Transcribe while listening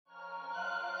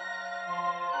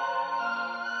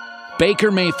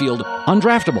Baker Mayfield,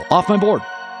 undraftable, off my board.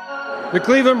 The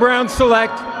Cleveland Browns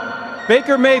select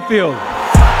Baker Mayfield. What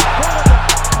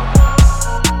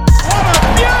a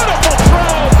beautiful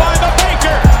throw by the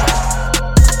Baker!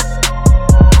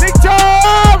 Big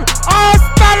Tom!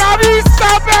 Hasta la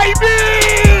vista,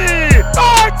 baby!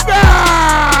 Touchdown!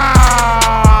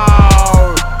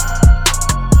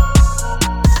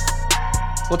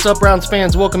 What's up, Browns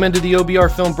fans? Welcome into the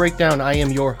OBR Film Breakdown. I am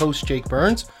your host, Jake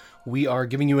Burns. We are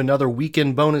giving you another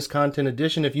weekend bonus content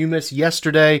edition. If you missed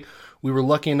yesterday, we were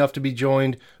lucky enough to be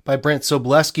joined by Brent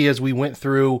Sobleski as we went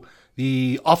through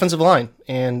the offensive line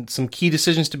and some key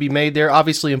decisions to be made there.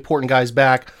 Obviously, important guys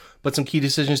back, but some key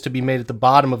decisions to be made at the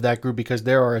bottom of that group because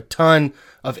there are a ton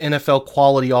of NFL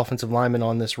quality offensive linemen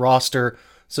on this roster.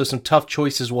 So some tough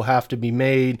choices will have to be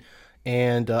made,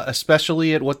 and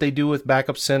especially at what they do with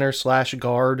backup center /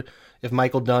 guard, if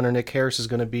Michael Dunn or Nick Harris is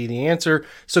going to be the answer.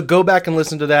 So go back and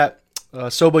listen to that.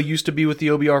 Soba used to be with the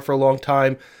OBR for a long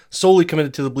time, solely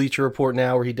committed to the Bleacher Report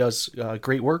now, where he does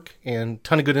great work and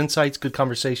ton of good insights, good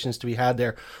conversations to be had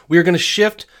there. We are going to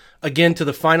shift again to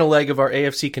the final leg of our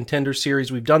AFC Contender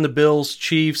Series. We've done the Bills,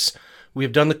 Chiefs, we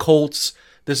have done the Colts.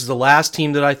 This is the last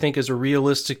team that I think is a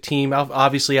realistic team,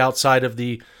 obviously outside of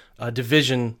the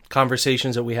division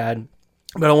conversations that we had.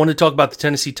 But I want to talk about the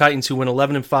Tennessee Titans, who went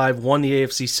 11-5, won the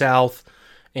AFC South,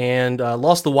 and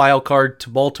lost the wild card to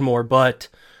Baltimore, but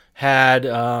had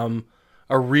a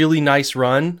really nice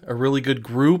run, a really good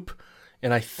group,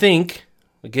 and I think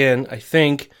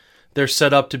they're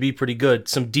set up to be pretty good.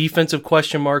 Some defensive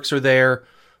question marks are there,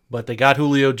 but they got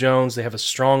Julio Jones. They have a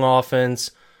strong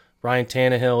offense. Ryan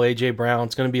Tannehill, A.J. Brown.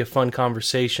 It's going to be a fun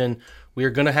conversation. We are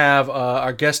going to have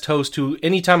our guest host, who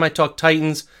anytime I talk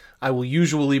Titans, I will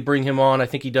usually bring him on. I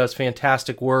think he does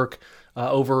fantastic work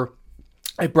over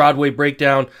at Broadway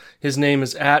Breakdown. His name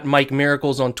is at Mike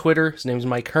Miracles on Twitter. His name is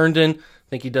Mike Herndon. I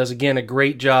think he does, again, a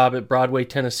great job at Broadway,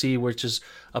 Tennessee, which is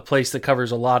a place that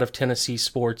covers a lot of Tennessee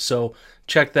sports. So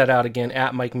check that out again,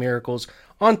 at Mike Miracles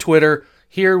on Twitter.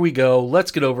 Here we go.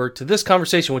 Let's get over to this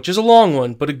conversation, which is a long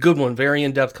one, but a good one. Very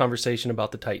in-depth conversation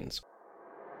about the Titans.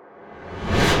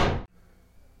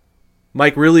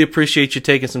 Mike, really appreciate you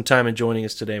taking some time and joining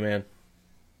us today, man.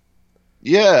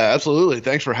 Yeah, absolutely.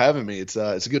 Thanks for having me. It's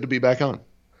good to be back on.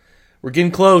 We're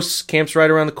getting close. Camp's right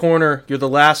around the corner. You're the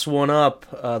last one up,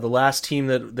 the last team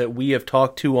that we have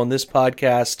talked to on this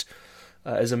podcast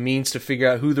as a means to figure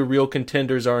out who the real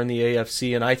contenders are in the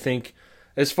AFC. And I think,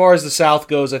 as far as the South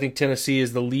goes, I think Tennessee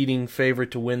is the leading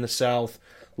favorite to win the South.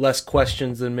 Less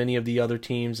questions than many of the other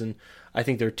teams, and I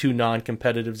think there are two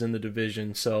non-competitives in the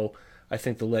division. So I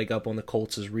think the leg up on the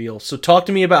Colts is real. So talk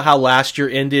to me about how last year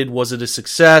ended. Was it a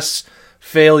success,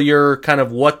 failure, kind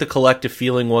of what the collective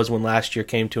feeling was when last year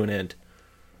came to an end?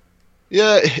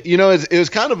 Yeah, it was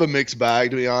kind of a mixed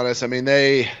bag, to be honest. I mean,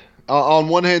 they on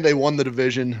one hand, they won the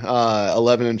division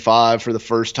 11-5 for the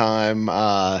first time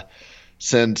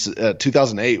since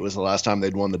 2008 was the last time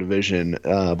they'd won the division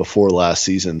before last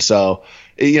season. So,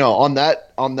 on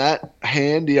that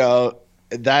hand,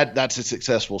 that's a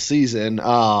successful season.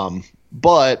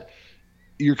 But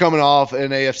you're coming off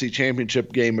an AFC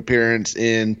Championship game appearance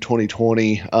in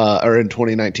 2020 or in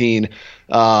 2019,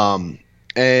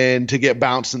 and to get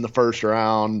bounced in the first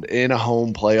round in a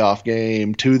home playoff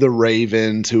game to the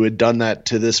Ravens, who had done that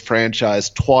to this franchise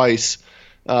twice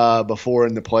before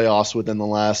in the playoffs within the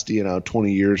last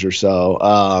 20 years or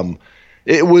so.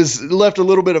 It was left a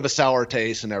little bit of a sour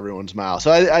taste in everyone's mouth.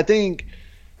 So I think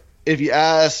if you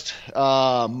asked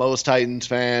most Titans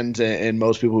fans and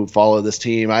most people who follow this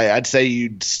team, I'd say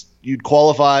you'd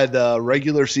qualify the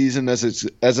regular season as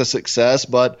a success,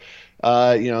 but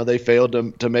they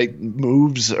failed to make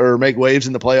moves or make waves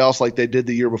in the playoffs like they did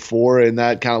the year before, and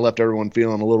that kind of left everyone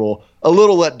feeling a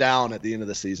little let down at the end of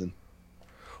the season.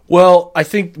 Well, I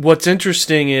think what's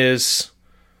interesting is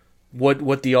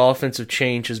what the offensive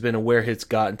change has been and where it's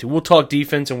gotten to. We'll talk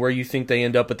defense and where you think they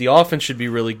end up, but the offense should be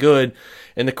really good.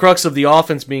 And the crux of the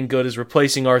offense being good is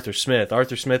replacing Arthur Smith.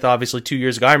 Arthur Smith, obviously, 2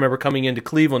 years ago, I remember coming into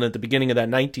Cleveland at the beginning of that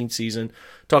 19 season,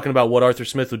 talking about what Arthur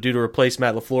Smith would do to replace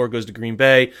Matt LaFleur, goes to Green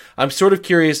Bay. I'm sort of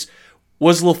curious,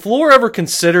 was LaFleur ever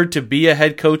considered to be a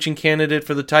head coaching candidate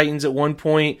for the Titans at one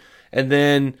point? And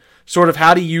then sort of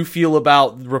how do you feel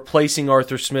about replacing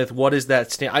Arthur Smith? What is that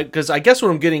stand? Because I guess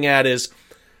what I'm getting at is,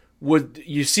 would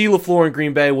you see LaFleur in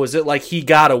Green Bay? Was it like he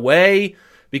got away?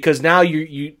 Because now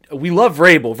we love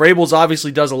Vrabel. Vrabel's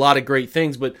obviously does a lot of great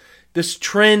things, but this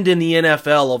trend in the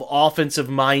NFL of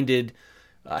offensive-minded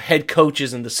head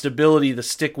coaches and the stability, the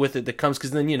stick with it that comes, because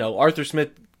then Arthur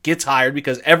Smith gets hired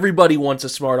because everybody wants a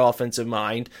smart offensive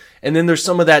mind. And then there's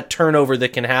some of that turnover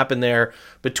that can happen there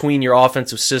between your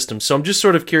offensive systems. So I'm just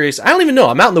sort of curious. I don't even know.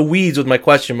 I'm out in the weeds with my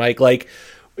question, Mike. Like,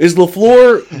 is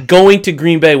LaFleur going to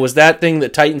Green Bay? Was that thing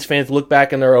that Titans fans look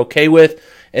back and they're okay with?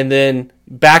 And then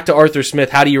back to Arthur Smith,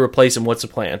 how do you replace him? What's the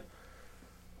plan?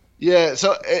 Yeah,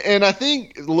 so and I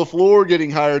think LaFleur getting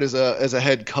hired as a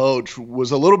head coach was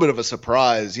a little bit of a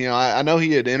surprise. You know, I know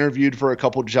he had interviewed for a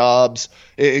couple jobs,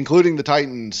 including the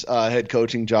Titans head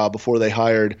coaching job before they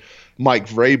hired Mike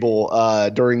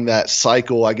Vrabel during that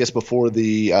cycle, I guess before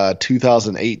the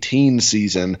 2018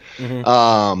 season.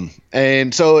 Mm-hmm.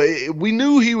 And so we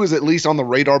knew he was at least on the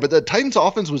radar, but the Titans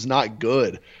offense was not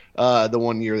good the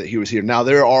 1 year that he was here. Now,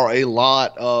 there are a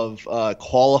lot of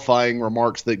qualifying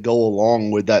remarks that go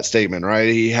along with that statement, right?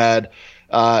 He had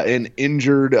an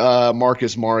injured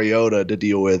Marcus Mariota to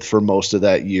deal with for most of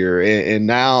that year. And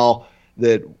now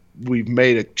that we've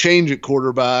made a change at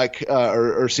quarterback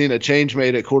or seen a change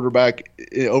made at quarterback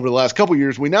over the last couple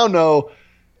years, we now know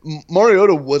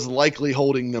Mariota was likely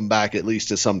holding them back at least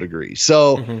to some degree.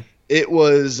 So it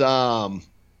was kind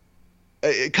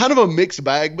of a mixed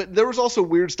bag, but there was also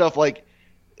weird stuff like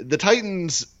the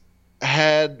Titans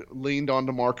had leaned on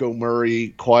DeMarco Murray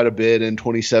quite a bit in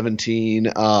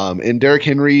 2017, and Derrick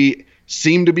Henry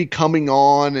seemed to be coming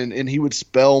on, and he would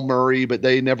spell Murray, but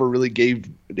they never really gave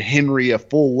Henry a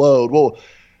full load. Well,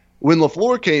 when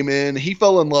LaFleur came in, he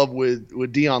fell in love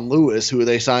with Dion Lewis, who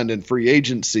they signed in free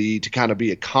agency to kind of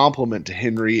be a complement to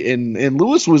Henry, and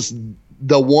Lewis was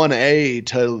the 1A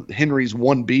to Henry's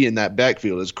 1B in that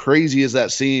backfield. As crazy as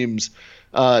that seems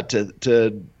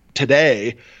to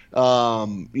today,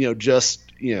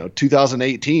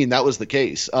 2018, that was the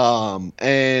case.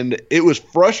 And it was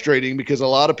frustrating because a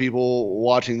lot of people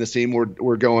watching this team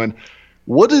were going,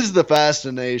 what is the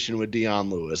fascination with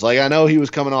Dion Lewis? Like, I know he was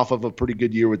coming off of a pretty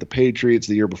good year with the Patriots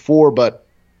the year before, but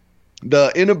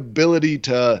the inability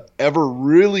to ever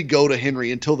really go to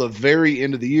Henry until the very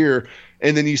end of the year.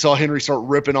 And then you saw Henry start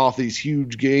ripping off these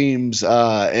huge games,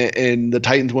 and the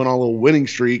Titans went on a little winning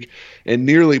streak and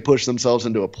nearly pushed themselves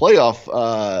into a playoff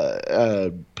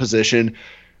position.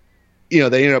 You know,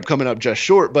 they ended up coming up just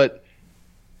short, but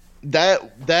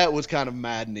that was kind of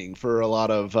maddening for a lot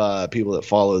of people that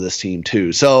follow this team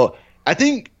too. So I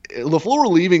think LaFleur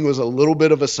leaving was a little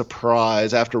bit of a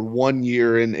surprise after 1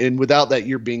 year, and without that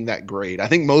year being that great. I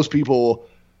think most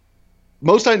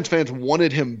Titans fans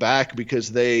wanted him back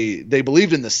because they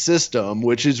believed in the system,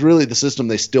 which is really the system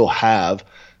they still have,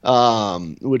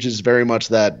 which is very much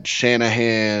that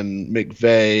Shanahan,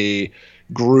 McVay,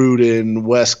 Gruden,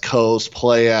 West Coast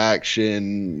play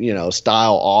action,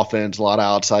 style offense, a lot of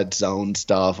outside zone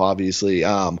stuff, obviously.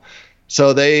 So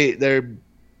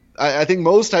I think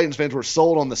most Titans fans were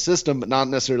sold on the system, but not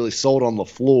necessarily sold on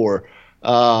LaFleur.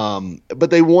 But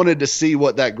they wanted to see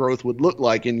what that growth would look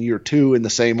like in year two in the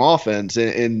same offense.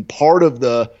 And part of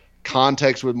the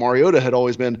context with Mariota had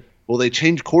always been, well, they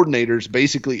change coordinators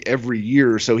basically every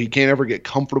year, so he can't ever get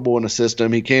comfortable in a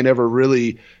system. He can't ever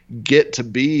really get to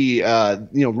be,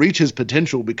 reach his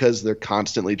potential because they're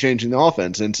constantly changing the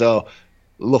offense. And so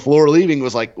LaFleur leaving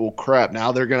was like, well, crap,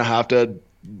 now they're going to have to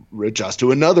adjust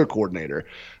to another coordinator.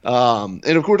 And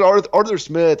of course, Arthur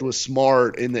Smith was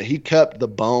smart in that he kept the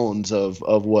bones of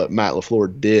what Matt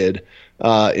LaFleur did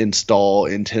install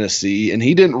in Tennessee, and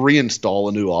he didn't reinstall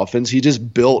a new offense. He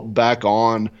just built back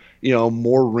on,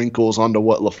 more wrinkles onto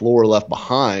what LaFleur left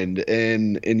behind.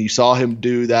 And you saw him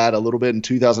do that a little bit in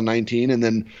 2019. And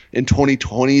then in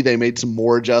 2020, they made some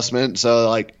more adjustments.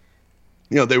 So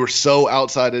they were so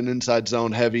outside and inside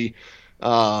zone heavy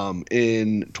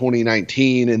in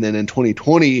 2019, and then in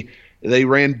 2020 they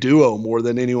ran duo more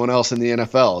than anyone else in the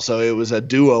NFL. So it was a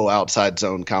duo outside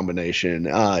zone combination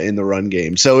in the run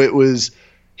game. So it was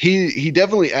he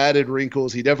definitely added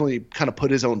wrinkles. He definitely kind of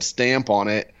put his own stamp on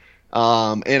it.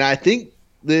 And I think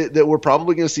that we're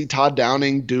probably going to see Todd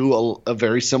Downing do a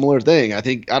very similar thing.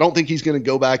 I don't think he's going to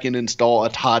go back and install a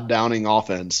Todd Downing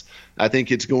offense. I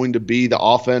think it's going to be the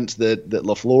offense that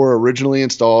LaFleur originally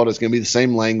installed. It's going to be the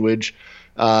same language.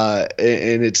 And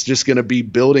it's just going to be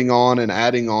building on and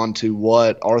adding on to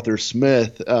what Arthur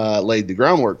Smith laid the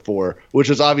groundwork for, which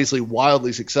was obviously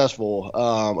wildly successful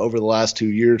over the last 2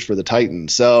 years for the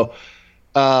Titans. So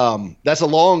that's a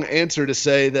long answer to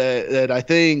say that I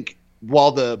think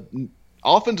while the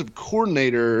offensive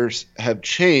coordinators have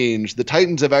changed, the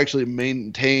Titans have actually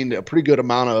maintained a pretty good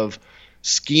amount of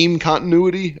scheme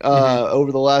continuity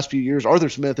over the last few years. Arthur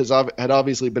Smith had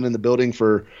obviously been in the building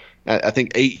for, I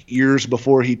think, 8 years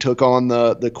before he took on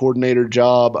the coordinator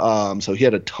job. So he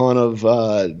had a ton of,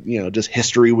 just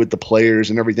history with the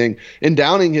players and everything. And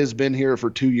Downing has been here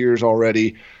for 2 years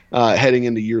already. heading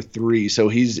into year 3. So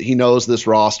he knows this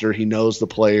roster. He knows the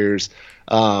players.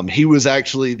 He was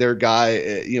actually their guy,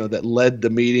 that led the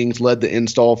meetings, led the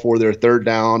install for their third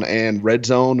down and red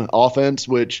zone offense,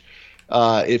 which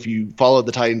if you followed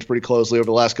the Titans pretty closely over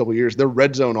the last couple of years, their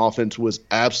red zone offense was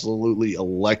absolutely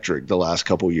electric the last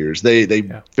couple of years.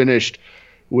 They finished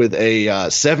with a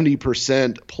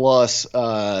 70% plus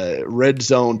red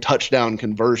zone touchdown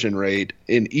conversion rate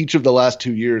in each of the last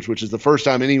 2 years, which is the first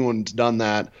time anyone's done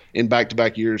that in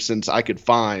back-to-back years since I could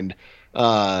find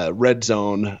red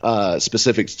zone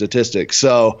specific statistics.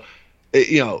 So,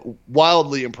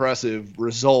 wildly impressive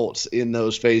results in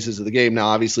those phases of the game. Now,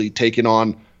 obviously, taking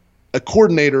on a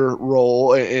coordinator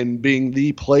role and being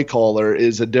the play caller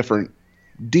is a different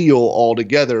deal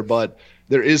altogether, but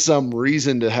there is some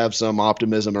reason to have some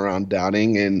optimism around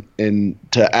Downing.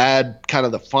 And to add kind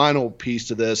of the final piece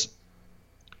to this,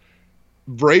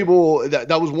 Vrabel,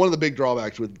 that was one of the big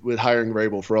drawbacks with hiring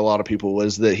Vrabel for a lot of people,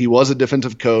 was that he was a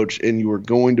defensive coach and you were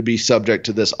going to be subject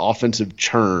to this offensive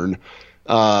churn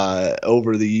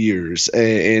over the years.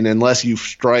 And unless you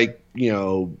strike,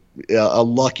 a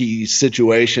lucky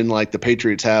situation like the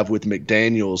Patriots have with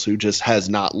McDaniels, who just has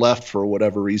not left for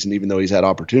whatever reason, even though he's had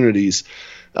opportunities,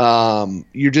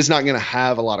 you're just not going to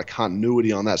have a lot of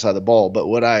continuity on that side of the ball. But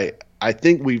what I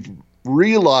think we've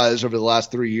realized over the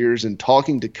last 3 years in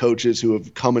talking to coaches who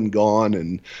have come and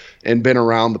gone and been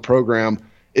around the program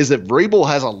is that Vrabel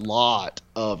has a lot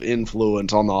of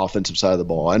influence on the offensive side of the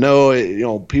ball. I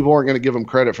know, people aren't going to give him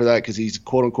credit for that because he's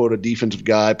quote unquote a defensive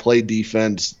guy, played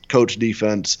defense, coached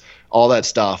defense, all that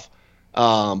stuff.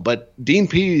 But Dean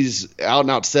Pease out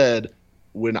and out said,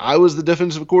 when I was the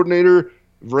defensive coordinator,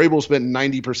 Vrabel spent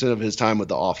 90% of his time with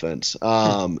the offense.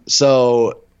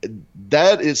 So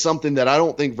that is something that I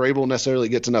don't think Vrabel necessarily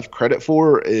gets enough credit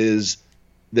for, is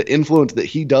the influence that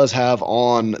he does have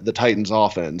on the Titans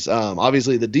offense.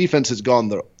 Obviously the defense has gone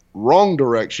the wrong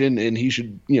direction and he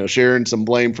should, share in some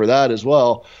blame for that as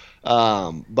well.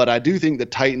 But I do think the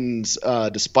Titans,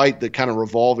 despite the kind of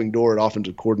revolving door at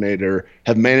offensive coordinator,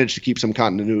 have managed to keep some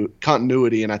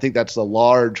continuity. And I think that's a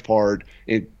large part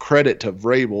in credit to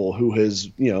Vrabel, who has,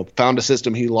 found a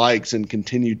system he likes and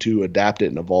continued to adapt it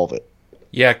and evolve it.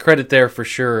 Yeah, credit there for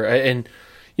sure. And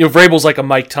Vrabel's like a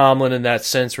Mike Tomlin in that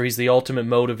sense, where he's the ultimate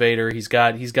motivator. He's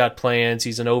got plans.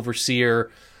 He's an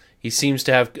overseer. He seems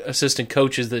to have assistant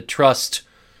coaches that trust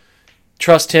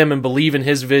him and believe in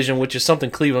his vision, which is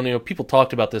something Cleveland, people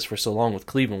talked about this for so long with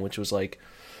Cleveland, which was like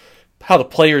how the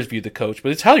players view the coach,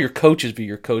 but it's how your coaches view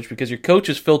your coach, because your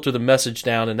coaches filter the message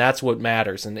down, and that's what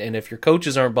matters. And if your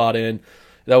coaches aren't bought in,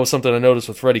 that was something I noticed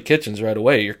with Freddie Kitchens right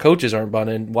away. Your coaches aren't bought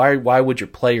in. Why would your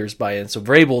players buy in? So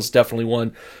Vrabel's definitely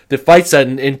one that fights that.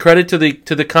 And credit to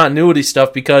the continuity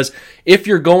stuff, because if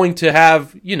you're going to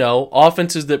have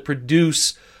offenses that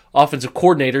produce offensive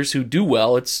coordinators who do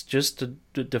well, it's just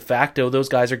de facto those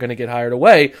guys are going to get hired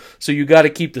away. So you got to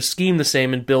keep the scheme the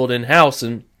same and build in house.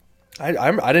 And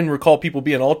I didn't recall people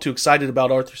being all too excited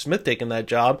about Arthur Smith taking that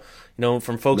job,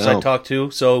 from folks I talked to.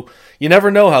 So you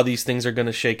never know how these things are going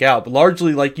to shake out. But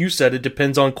largely, like you said, it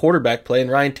depends on quarterback play,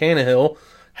 and Ryan Tannehill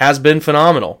has been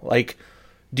phenomenal. Like,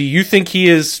 do you think he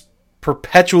is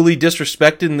perpetually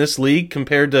disrespected in this league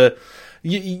compared to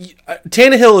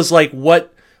Tannehill is like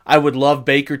what I would love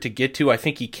Baker to get to. I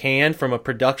think he can from a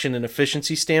production and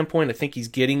efficiency standpoint. I think he's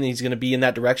going to be in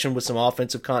that direction with some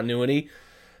offensive continuity.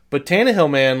 But Tannehill,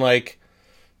 man, like,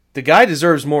 the guy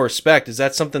deserves more respect. Is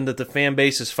that something that the fan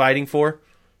base is fighting for?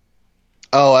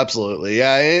 Oh, absolutely.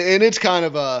 Yeah, and it's kind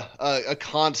of a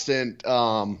constant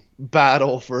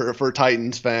battle for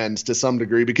Titans fans to some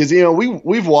degree, because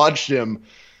we've watched him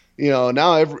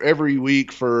now every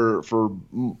week for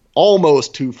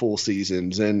almost 2 full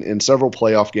seasons and several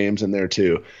playoff games in there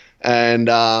too. And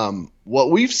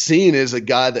what we've seen is a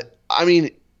guy that,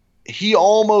 he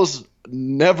almost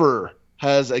never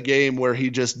has a game where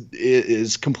he just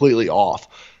is completely off.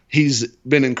 He's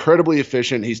been incredibly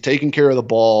efficient. He's taken care of the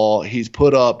ball. He's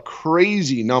put up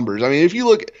crazy numbers. If you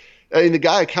look, the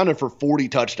guy accounted for 40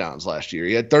 touchdowns last year.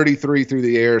 He had 33 through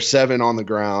the air, 7 on the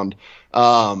ground.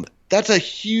 That's a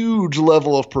huge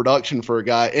level of production for a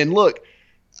guy. And look,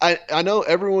 I know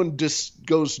everyone just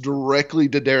goes directly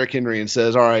to Derrick Henry and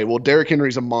says, all right, well, Derrick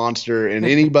Henry's a monster, and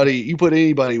you put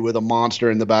anybody with a monster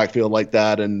in the backfield like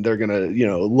that, and they're going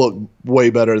to, look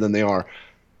way better than they are.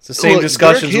 It's the same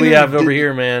discussions we have over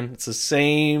here, man. It's the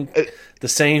same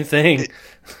thing.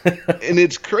 And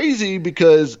it's crazy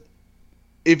because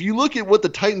if you look at what the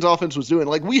Titans offense was doing,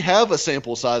 like we have a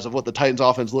sample size of what the Titans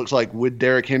offense looks like with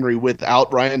Derrick Henry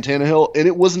without Ryan Tannehill, and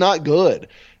it was not good.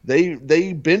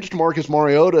 They benched Marcus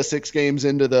Mariota 6 games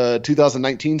into the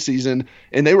 2019 season,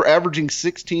 and they were averaging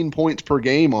 16 points per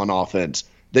game on offense.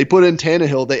 They put in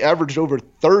Tannehill. They averaged over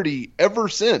 30 ever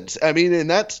since. I mean, and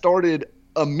that started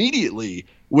immediately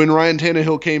when Ryan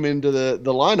Tannehill came into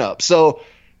the lineup. So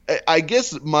I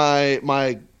guess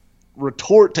my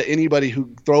retort to anybody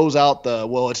who throws out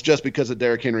it's just because of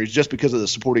Derrick Henry, it's just because of the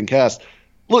supporting cast.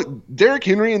 Look, Derrick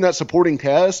Henry and that supporting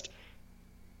cast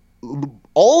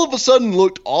all of a sudden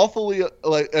looked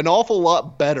an awful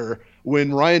lot better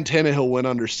when Ryan Tannehill went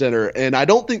under center. And I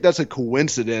don't think that's a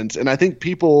coincidence. And I think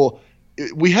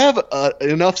we have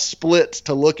enough splits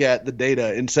to look at the data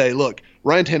and say, look,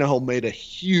 Ryan Tannehill made a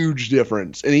huge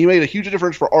difference. And he made a huge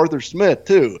difference for Arthur Smith,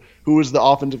 too, who was the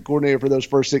offensive coordinator for those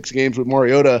first 6 games with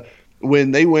Mariota,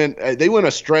 when they went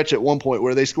a stretch at one point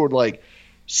where they scored like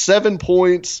 7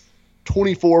 points,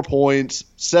 24 points,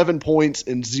 7 points,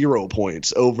 and 0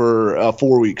 points over a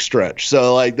 4-week stretch.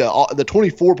 So like the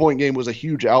 24-point game was a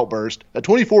huge outburst. A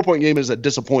 24-point game is a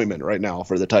disappointment right now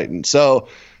for the Titans. So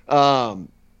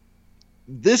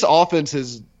this offense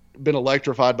has been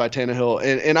electrified by Tannehill,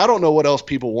 and I don't know what else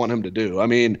people want him to do. I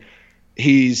mean,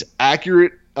 he's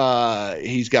accurate.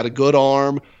 He's got a good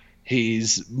arm.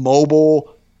 He's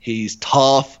mobile. He's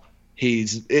tough.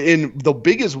 He's in the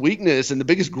biggest weakness and the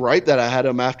biggest gripe that I had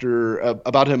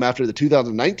about him after the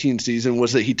 2019 season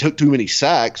was that he took too many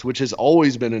sacks, which has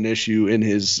always been an issue in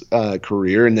his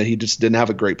career, and that he just didn't have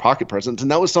a great pocket presence.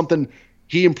 And that was something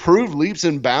he improved leaps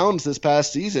and bounds this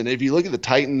past season. If you look at the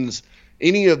Titans,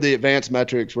 any of the advanced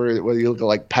metrics, whether you look at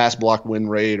like pass block win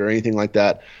rate or anything like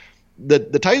that,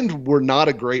 the Titans were not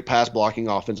a great pass blocking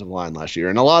offensive line last year.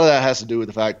 And a lot of that has to do with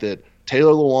the fact that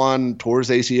Taylor Lewan tore his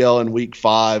ACL in week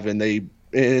 5, and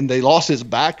they lost his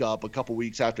backup a couple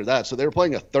weeks after that. So they were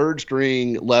playing a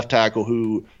third-string left tackle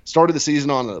who started the season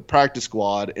on the practice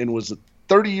squad and was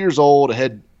 30 years old,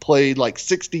 had played like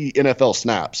 60 NFL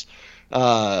snaps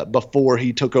before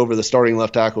he took over the starting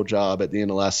left tackle job at the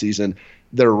end of last season.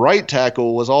 Their right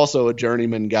tackle was also a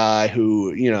journeyman guy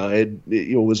who,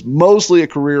 was mostly a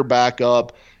career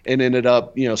backup and ended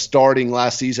up, starting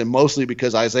last season mostly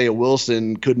because Isaiah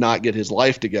Wilson could not get his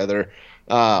life together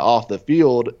off the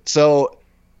field. So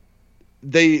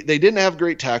they didn't have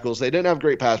great tackles. They didn't have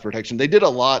great pass protection. They did a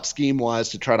lot scheme-wise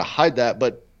to try to hide that.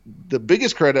 But the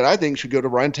biggest credit, I think, should go to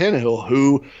Ryan Tannehill,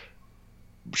 who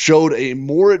showed a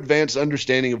more advanced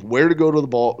understanding of where to go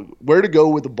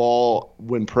with the ball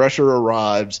when pressure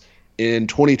arrives in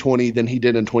 2020 than he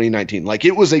did in 2019. Like,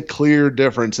 it was a clear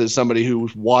difference as somebody who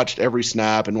watched every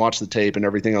snap and watched the tape and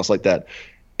everything else like that.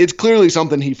 It's clearly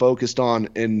something he focused on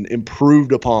and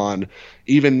improved upon,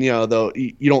 even, though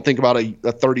you don't think about a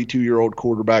 32-year-old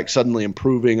quarterback suddenly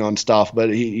improving on stuff, but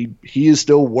he is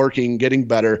still working, getting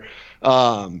better.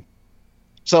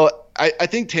 So I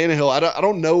think Tannehill, I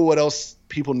don't know what else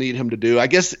people need him to do. I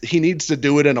guess he needs to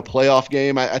do it in a playoff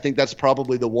game. I think that's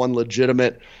probably the one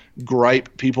legitimate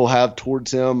gripe people have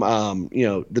towards him.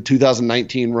 The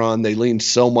 2019 run, they leaned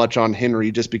so much on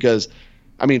Henry just because,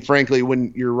 frankly,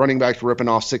 when your running back's ripping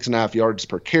off 6.5 yards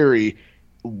per carry,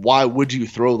 why would you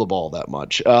throw the ball that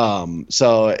much?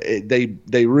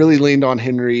 They really leaned on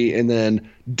Henry and then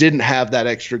didn't have that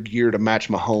extra gear to match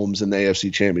Mahomes in the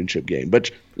AFC Championship game.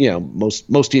 But,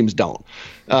 most teams don't.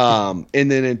 And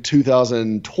then in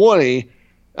 2020,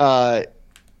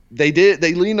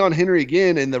 they leaned on Henry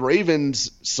again, and the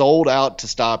Ravens sold out to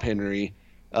stop Henry.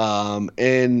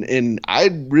 And I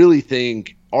really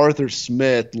think Arthur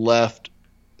Smith left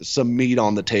some meat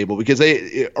on the table because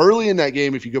early in that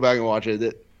game, if you go back and watch it,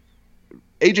 that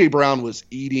A.J. Brown was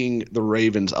eating the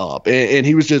Ravens up, and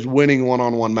he was just winning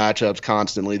one-on-one matchups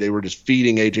constantly. They were just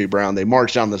feeding A.J. Brown. They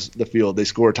marched down the field. They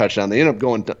scored a touchdown. They ended up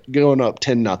going up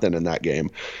 10-0 in that game.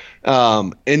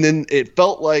 And then it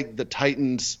felt like the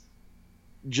Titans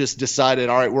just decided,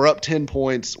 all right, we're up 10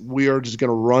 points. We are just going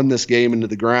to run this game into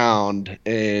the ground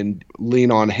and lean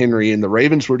on Henry. And the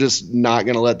Ravens were just not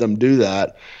going to let them do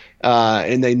that.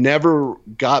 And they never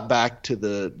got back to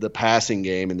the passing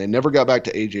game, and they never got back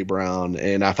to A.J. Brown.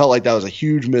 And I felt like that was a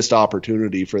huge missed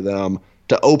opportunity for them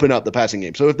to open up the passing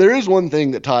game. So if there is one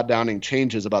thing that Todd Downing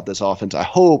changes about this offense, I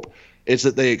hope it's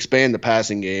that they expand the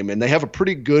passing game, and they have a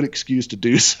pretty good excuse to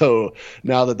do so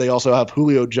now that they also have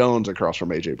Julio Jones across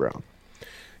from A.J. Brown.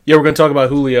 Yeah, we're going to talk about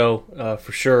Julio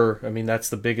for sure. That's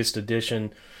the biggest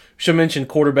addition. Should mention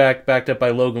quarterback backed up by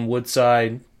Logan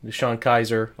Woodside, Deshaun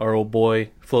Kaiser, our old boy,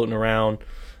 floating around.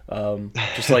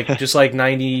 Just like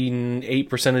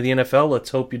 98% of the NFL,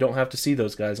 let's hope you don't have to see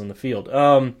those guys on the field.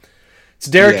 It's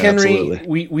Derrick Yeah, Henry.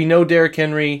 absolutely. We know Derrick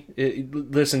Henry.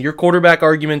 Listen, your quarterback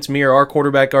arguments mirror our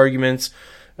quarterback arguments,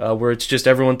 where it's just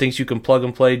everyone thinks you can plug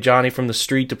and play Johnny from the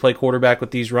street to play quarterback with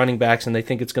these running backs, and they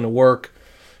think it's going to work.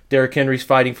 Derrick Henry's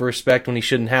fighting for respect when he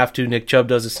shouldn't have to. Nick Chubb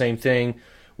does the same thing.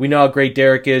 We know how great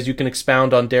Derrick is. You can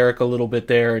expound on Derrick a little bit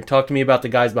there and talk to me about the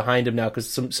guys behind him now,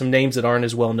 because some names that aren't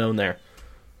as well known there.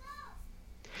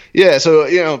 Yeah,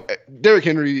 so, Derrick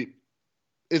Henry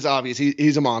is obvious.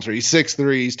 He's a monster. He's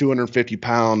 6'3", he's 250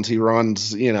 pounds. He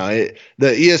runs, the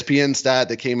ESPN stat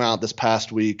that came out this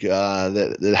past week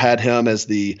that had him as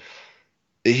he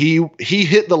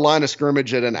hit the line of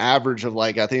scrimmage at an average of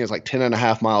I think it's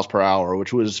 10.5 miles per hour,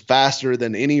 which was faster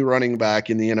than any running back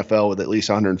in the NFL with at least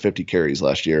 150 carries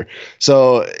last year.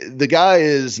 So the guy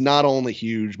is not only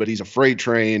huge, but he's a freight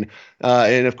train.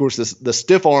 And of course, the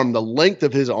stiff arm, the length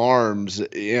of his arms,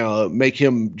 make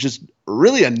him just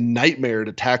really a nightmare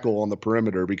to tackle on the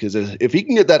perimeter, because if he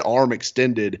can get that arm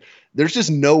extended, there's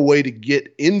just no way to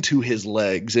get into his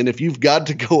legs. And if you've got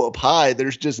to go up high,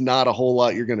 there's just not a whole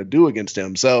lot you're going to do against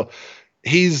him. So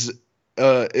he's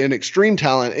an extreme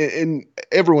talent, and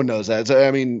everyone knows that. So,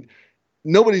 I mean,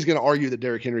 nobody's going to argue that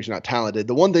Derrick Henry's not talented.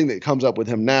 The one thing that comes up with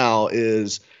him now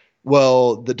is,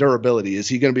 well, the durability. Is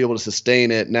he going to be able to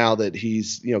sustain it now that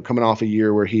he's, coming off a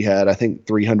year where he had, I think,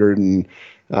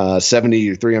 370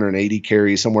 or 380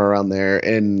 carries, somewhere around there.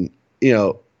 And,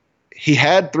 he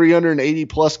had 380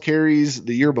 plus carries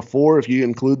the year before, if you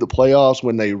include the playoffs,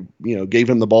 when they, gave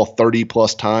him the ball 30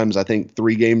 plus times, I think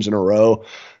 3 games in a row.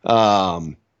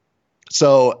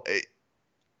 So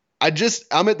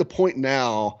I'm at the point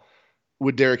now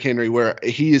with Derrick Henry where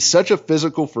he is such a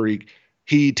physical freak.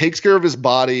 He takes care of his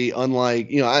body, unlike,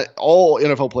 all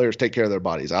NFL players take care of their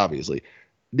bodies, obviously.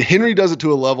 Henry does it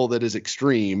to a level that is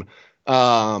extreme.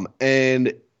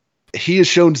 And he has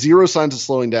shown zero signs of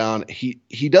slowing down.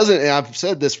 He doesn't, and I've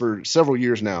said this for several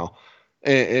years now,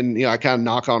 and I kind of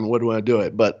knock on wood when I do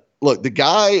it, but look, the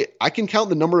guy, I can count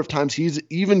the number of times he's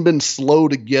even been slow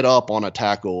to get up on a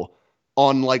tackle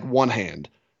on one hand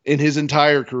in his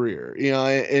entire career,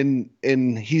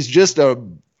 and he's just a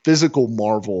physical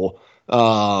marvel.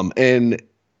 And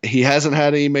he hasn't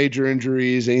had any major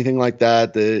injuries, anything like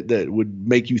that would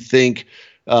make you think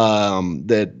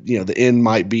that the end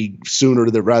might be sooner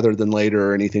rather than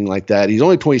later or anything like that. He's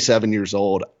only 27 years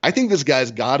old. I think this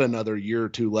guy's got another year or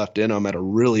two left in him at a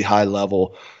really high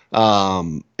level.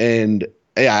 And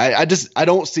yeah, I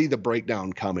don't see the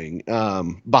breakdown coming.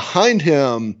 Behind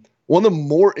him, one of the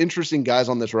more interesting guys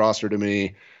on this roster to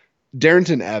me,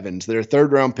 Darrynton Evans, their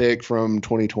 3rd round pick from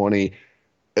 2020.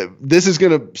 This is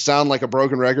going to sound like a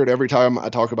broken record every time I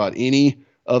talk about any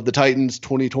of the Titans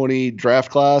 2020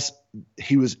 draft class.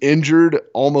 He was injured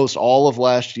almost all of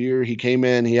last year. He came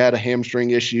in, he had a hamstring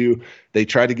issue. They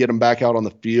tried to get him back out on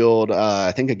the field,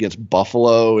 I think against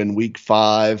Buffalo in week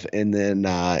 5. And then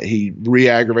he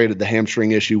re-aggravated the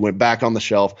hamstring issue, went back on the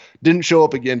shelf, didn't show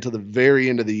up again till the very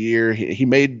end of the year. He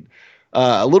made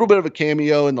a little bit of a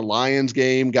cameo in the Lions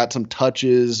game, got some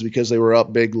touches because they were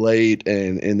up big late,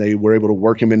 and they were able to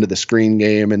work him into the screen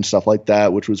game and stuff like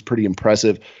that, which was pretty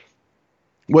impressive.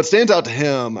 What stands out to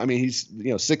him, I mean, he's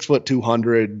 6 foot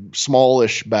 200,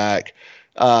 smallish back,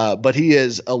 but he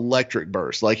is electric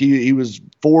burst. He was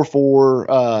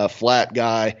 4'4", flat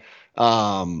guy,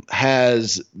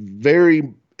 has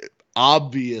very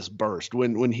obvious burst.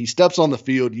 When he steps on the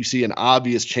field, you see an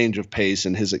obvious change of pace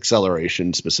in his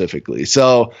acceleration specifically.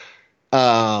 So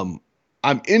I'm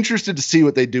interested to see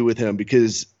what they do with him,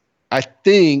 because I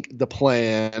think the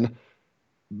plan,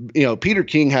 Peter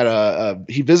King had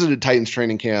he visited Titans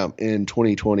training camp in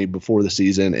 2020 before the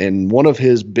season, and one of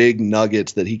his big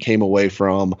nuggets that he came away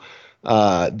from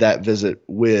that visit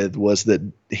with was that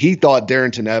he thought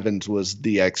Darrynton Evans was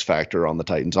the X factor on the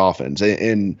Titans offense,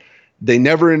 and they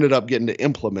never ended up getting to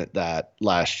implement that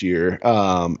last year.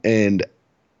 And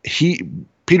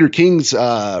Peter King's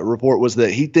report was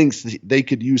that he thinks they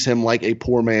could use him like a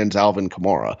poor man's Alvin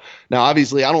Kamara. Now,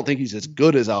 obviously, I don't think he's as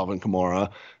good as Alvin Kamara,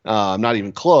 not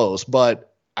even close,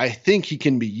 but I think he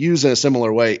can be used in a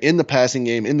similar way in the passing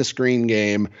game, in the screen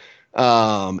game,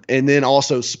 and then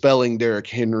also spelling Derrick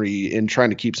Henry and trying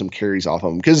to keep some carries off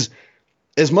him. Because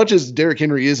as much as Derrick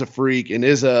Henry is a freak and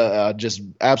is a just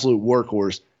absolute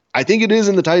workhorse, I think it is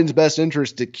in the Titans' best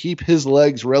interest to keep his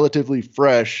legs relatively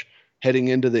fresh heading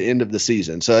into the end of the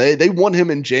season. So they want him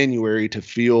in January to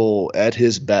feel at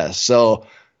his best. So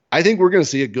I think we're going to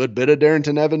see a good bit of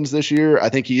Darrynton Evans this year. I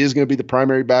think he is going to be the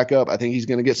primary backup. I think he's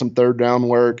going to get some 3rd down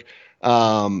work.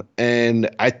 And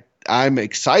I'm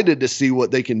excited to see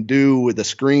what they can do with the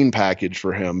screen package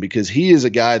for him, because he is a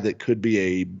guy that could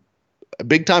be a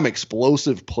big time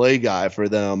explosive play guy for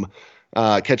them.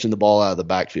 catching the ball out of the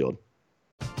backfield.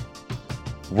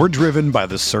 We're driven by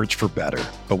the search for better.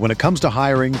 But when it comes to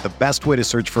hiring, the best way to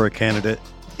search for a candidate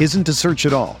isn't to search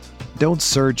at all. Don't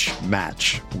search,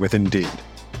 match with Indeed.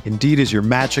 Indeed is your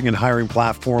matching and hiring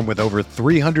platform with over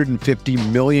 350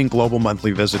 million global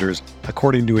monthly visitors,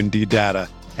 according to Indeed data,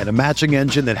 and a matching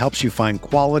engine that helps you find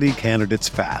quality candidates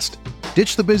fast.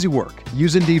 Ditch the busy work.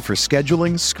 Use Indeed for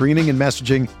scheduling, screening, and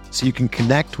messaging so you can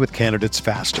connect with candidates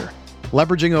faster.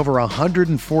 Leveraging over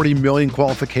 140 million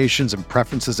qualifications and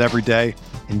preferences every day,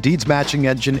 Indeed's matching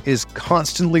engine is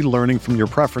constantly learning from your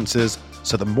preferences,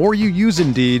 so the more you use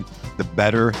Indeed, the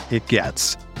better it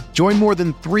gets. Join more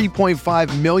than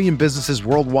 3.5 million businesses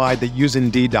worldwide that use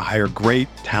Indeed to hire great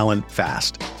talent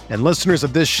fast. And listeners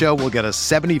of this show will get a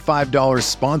 $75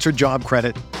 sponsored job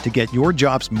credit to get your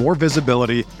jobs more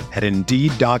visibility at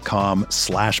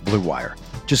Indeed.com/Blue Wire.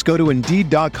 Just go to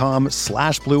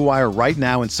Indeed.com/Blue Wire right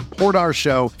now and support our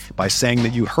show by saying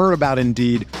that you heard about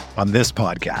Indeed on this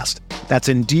podcast. That's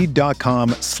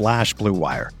Indeed.com/Blue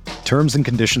Wire. Terms and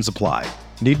conditions apply.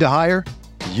 Need to hire?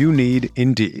 You need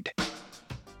Indeed.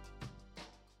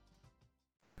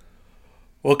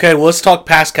 Okay, well, let's talk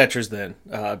pass catchers then,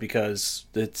 because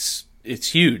it's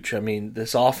huge. I mean,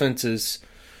 this offense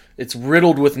it's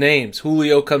riddled with names.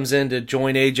 Julio comes in to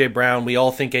join A.J. Brown. We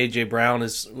all think A.J. Brown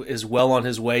is well on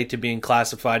his way to being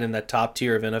classified in that top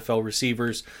tier of NFL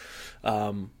receivers.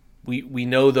 We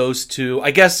know those two.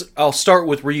 I guess I'll start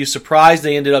with, were you surprised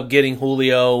they ended up getting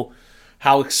Julio?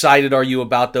 How excited are you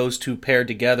about those two paired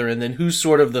together? And then who's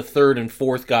sort of the third and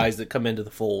fourth guys that come into the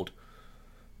fold?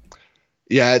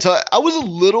 Yeah, I was a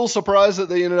little surprised that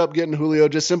they ended up getting Julio,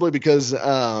 just simply because,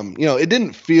 it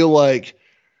didn't feel like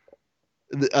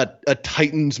a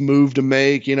Titans move to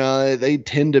make. They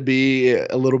tend to be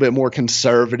a little bit more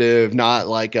conservative, not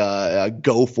like a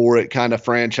go for it kind of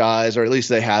franchise, or at least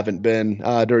they haven't been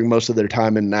during most of their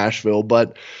time in Nashville.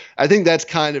 But I think that's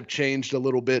kind of changed a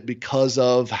little bit because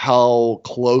of how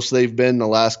close they've been the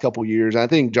last couple years. I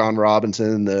think John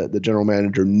Robinson, the general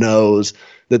manager, knows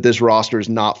that this roster is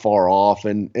not far off.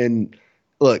 And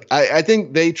look, I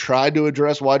think they tried to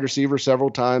address wide receiver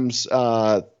several times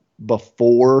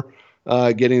before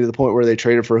getting to the point where they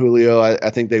traded for Julio. I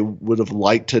think they would have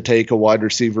liked to take a wide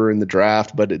receiver in the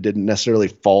draft, but it didn't necessarily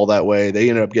fall that way. They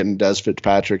ended up getting Des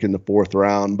Fitzpatrick in the 4th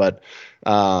round, but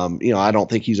I don't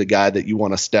think he's a guy that you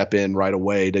want to step in right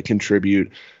away to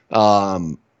contribute.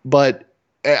 But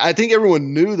I think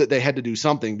everyone knew that they had to do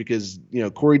something because,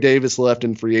 Corey Davis left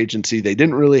in free agency. They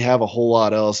didn't really have a whole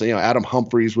lot else. Adam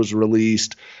Humphries was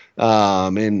released.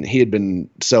 And he had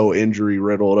been so injury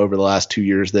riddled over the last 2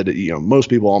 years that, most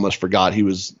people almost forgot he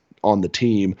was on the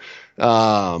team.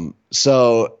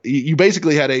 So you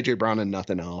basically had A.J. Brown and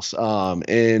nothing else.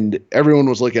 And everyone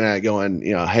was looking at it going,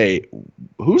 hey,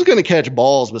 who's going to catch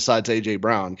balls besides A.J.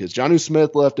 Brown? Because Jonnu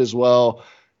Smith left as well.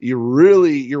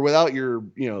 You're without your,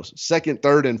 second,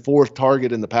 third, and fourth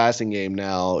target in the passing game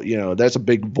now. That's a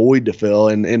big void to fill.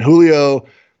 And Julio,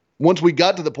 once we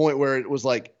got to the point where it was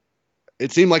like,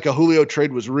 it seemed like a Julio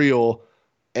trade was real,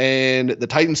 and the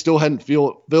Titans still hadn't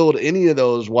filled any of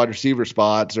those wide receiver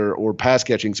spots or pass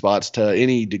catching spots to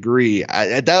any degree.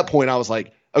 At that point, I was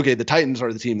like, okay, the Titans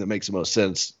are the team that makes the most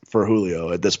sense for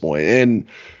Julio at this point. And,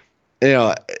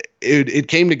 it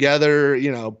came together,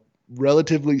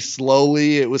 relatively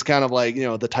slowly. It was kind of like,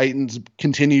 the Titans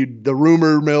the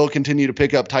rumor mill continued to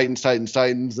pick up Titans. And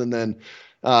then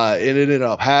it ended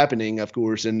up happening, of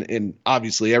course. And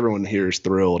obviously everyone here is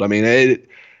thrilled. I mean,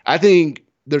 I think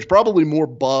there's probably more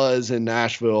buzz in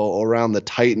Nashville around the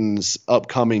Titans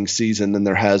upcoming season than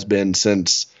there has been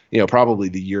since, probably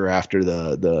the year after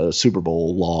the Super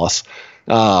Bowl loss,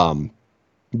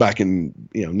 back in,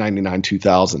 99,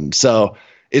 2000. So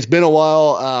it's been a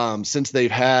while since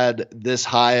they've had this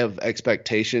high of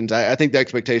expectations. I think the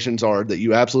expectations are that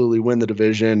you absolutely win the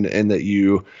division and that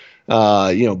you,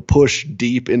 push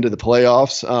deep into the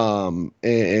playoffs.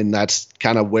 And that's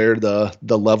kind of where the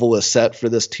level is set for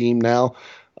this team now.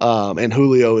 And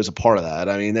Julio is a part of that.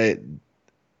 I mean,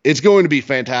 it's going to be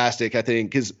fantastic, I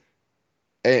think,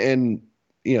 the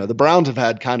Browns have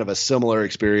had kind of a similar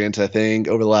experience, I think,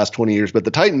 over the last 20 years, but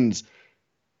the Titans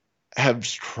have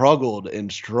struggled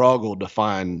to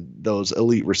find those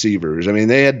elite receivers. I mean,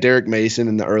 they had Derek Mason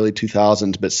in the early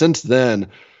 2000s, but since then,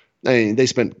 they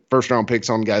spent first-round picks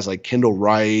on guys like Kendall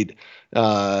Wright,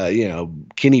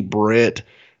 Kenny Britt.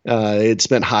 They had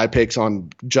spent high picks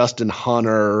on Justin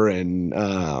Hunter and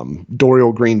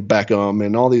Dorial Green Beckham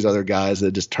and all these other guys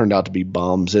that just turned out to be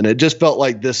bums. And it just felt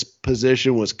like this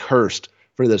position was cursed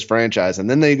for this franchise. And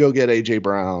then they go get A.J.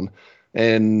 Brown.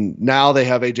 And now they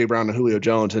have A.J. Brown and Julio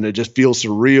Jones, and it just feels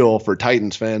surreal for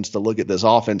Titans fans to look at this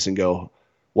offense and go,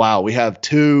 wow, we have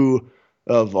two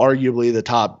of arguably the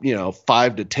top,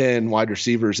 5 to 10 wide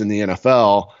receivers in the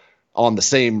NFL on the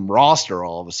same roster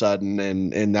all of a sudden.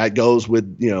 And that goes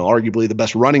with, arguably the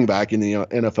best running back in the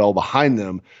NFL behind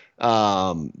them.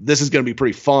 This is going to be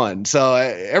pretty fun. So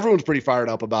everyone's pretty fired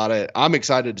up about it. I'm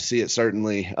excited to see it,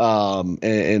 certainly,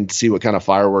 and see what kind of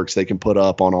fireworks they can put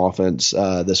up on offense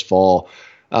this fall.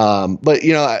 But,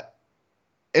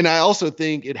 and I also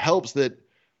think it helps that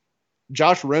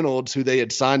Josh Reynolds, who they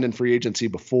had signed in free agency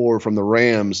before from the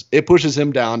Rams, it pushes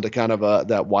him down to kind of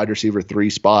that wide receiver 3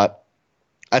 spot.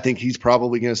 I think he's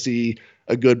probably going to see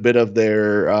a good bit of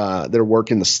their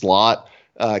work in the slot,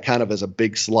 kind of as a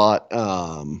big slot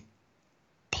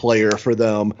player for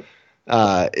them.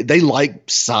 They like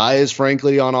size,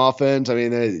 frankly, on offense. I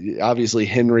mean, obviously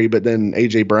Henry, but then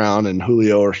A.J. Brown and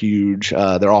Julio are huge.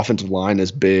 Their offensive line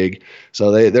is big.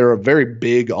 So they're a very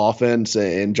big offense,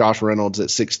 and Josh Reynolds at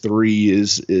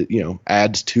 6'3"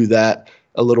 adds to that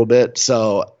a little bit.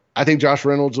 So I think Josh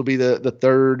Reynolds will be the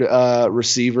third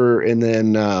receiver, and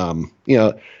then,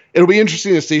 it'll be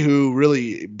interesting to see who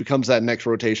really becomes that next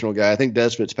rotational guy. I think Des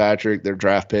Fitzpatrick, their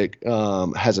draft pick,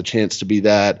 has a chance to be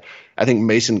that. I think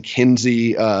Mason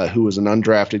Kinsey, who was an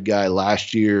undrafted guy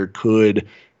last year, could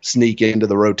sneak into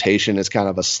the rotation as kind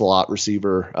of a slot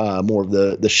receiver, more of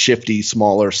the shifty,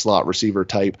 smaller slot receiver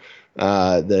type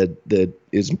that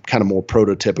is kind of more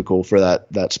prototypical for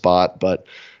that spot. But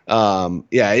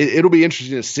it'll be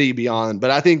interesting to see beyond.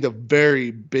 But I think the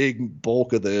very big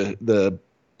bulk of the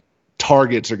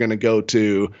targets are going to go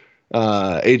to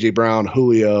A.J. Brown,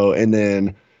 Julio, and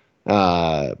then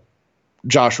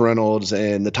Josh Reynolds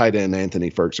and the tight end Anthony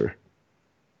Firkser.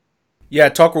 Yeah,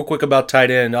 talk real quick about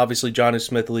tight end. Obviously, Jonnu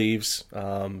Smith leaves.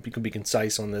 You can be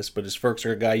concise on this, but is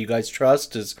Firkser a guy you guys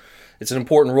trust? It's an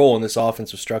important role in this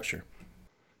offensive structure.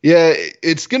 Yeah,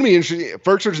 it's going to be interesting.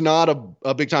 Firkser's not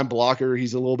a big-time blocker.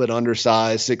 He's a little bit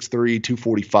undersized, 6'3",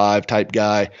 245 type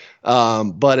guy.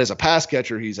 But as a pass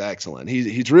catcher, he's excellent.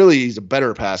 He's a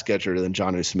better pass catcher than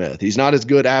Jonnu Smith. He's not as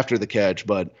good after the catch,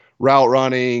 but route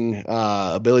running,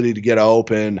 ability to get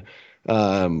open,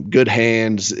 good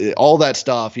hands, all that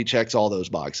stuff, he checks all those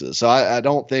boxes. So I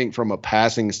don't think from a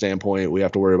passing standpoint we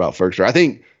have to worry about Firkser. I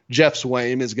think Jeff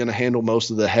Swaim is going to handle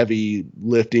most of the heavy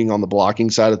lifting on the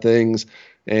blocking side of things.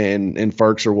 And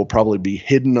Firkser will probably be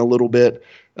hidden a little bit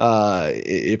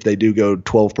if they do go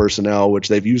 12 personnel, which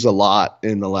they've used a lot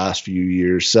in the last few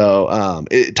years. So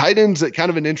tight end's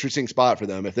kind of an interesting spot for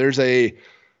them. If there's a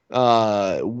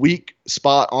weak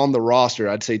spot on the roster,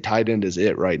 I'd say tight end is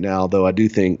it right now, though I do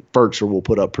think Firkser will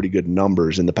put up pretty good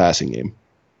numbers in the passing game.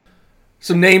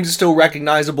 Some names still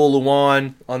recognizable.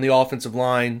 Lewan on the offensive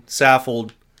line,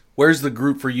 Saffold. Where's the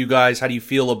group for you guys? How do you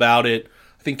feel about it?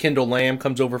 I think Kendall Lamb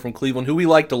comes over from Cleveland, who we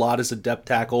liked a lot as a depth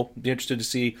tackle. Be interested to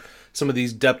see some of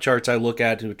these depth charts I look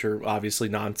at, which are obviously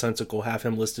nonsensical, have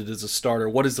him listed as a starter.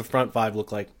 What does the front five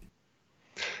look like?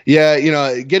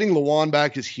 Yeah, getting Lewan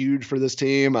back is huge for this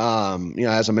team.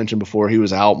 As I mentioned before, he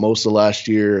was out most of last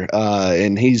year,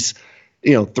 and he's,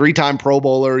 3-time Pro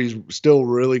Bowler. He's still a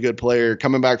really good player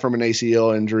coming back from an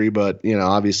ACL injury, but,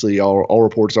 obviously all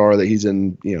reports are that he's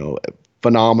in,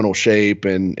 phenomenal shape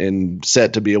and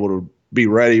set to be able to be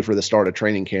ready for the start of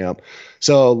training camp.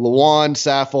 So Lewan,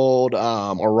 Saffold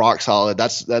are rock solid.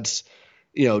 That's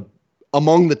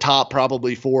among the top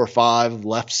probably 4 or 5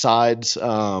 left sides,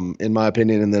 in my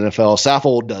opinion, in the NFL.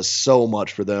 Saffold does so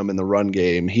much for them in the run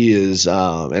game. He is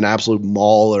an absolute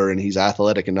mauler, and he's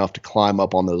athletic enough to climb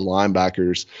up on those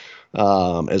linebackers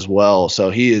as well. So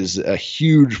he is a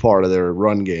huge part of their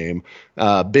run game.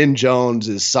 Ben Jones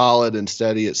is solid and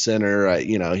steady at center.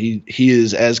 He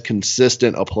is as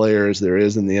consistent a player as there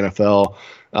is in the NFL.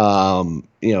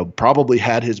 Probably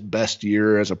had his best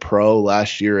year as a pro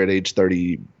last year at age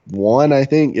 31, I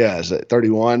think. Yeah,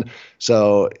 31.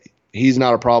 So he's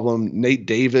not a problem. Nate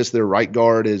Davis, their right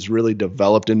guard, is really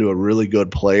developed into a really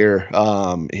good player,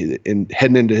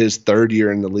 heading into his 3rd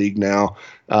year in the league now.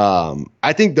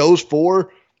 I think those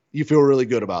 4 you feel really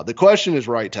good about. The question is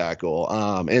right tackle.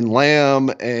 And Lamb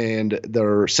and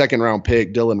their 2nd-round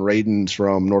pick, Dylan Radins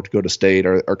from North Dakota State,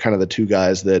 are kind of the 2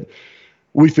 guys that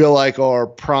we feel like are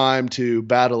primed to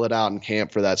battle it out in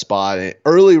camp for that spot. And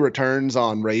early returns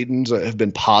on Radins have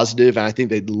been positive, and I think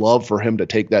they'd love for him to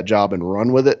take that job and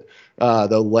run with it.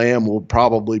 Though Lamb will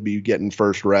probably be getting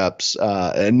first reps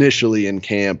initially in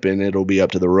camp, and it'll be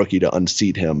up to the rookie to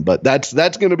unseat him. But that's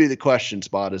going to be the question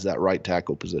spot, is that right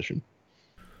tackle position.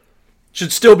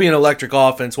 Should still be an electric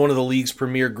offense, one of the league's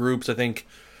premier groups. I think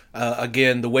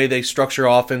Again, the way they structure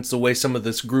offense, the way some of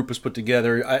this group is put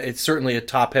together, it's certainly a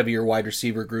top-heavier wide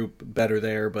receiver group, better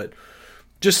there, but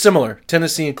just similar.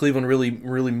 Tennessee and Cleveland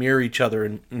really mirror each other,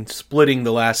 and splitting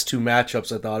the last two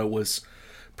matchups, I thought it was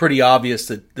pretty obvious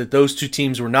that those two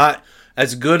teams were not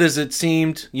as good as it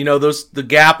seemed. The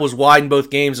gap was wide in both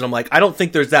games, and I'm like, I don't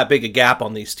think there's that big a gap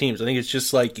on these teams. I think it's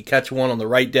just like you catch one on the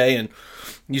right day and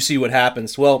you see what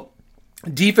happens. Well,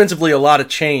 defensively, a lot of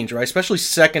change, right? Especially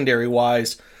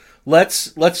secondary-wise.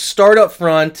 Let's start up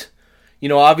front.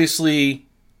 Obviously,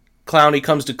 Clowney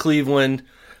comes to Cleveland.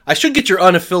 I should get your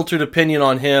unfiltered opinion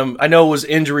on him. I know it was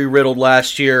injury-riddled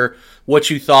last year, what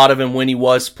you thought of him when he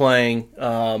was playing,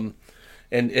 and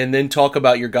then talk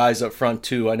about your guys up front,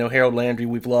 too. I know Harold Landry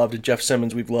we've loved, and Jeff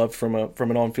Simmons we've loved from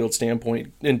an on-field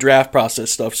standpoint in draft process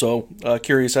stuff, so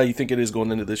curious how you think it is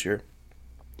going into this year.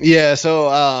 Yeah, so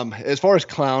as far as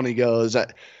Clowney goes,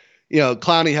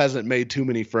 Clowney hasn't made too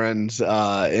many friends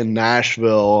in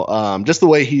Nashville. Just the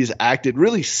way he's acted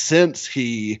really since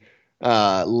he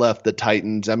left the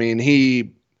Titans. I mean,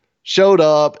 he showed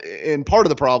up, and part of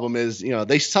the problem is,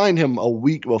 they signed him a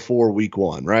week before week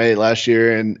one, right, last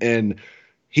year, and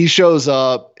he shows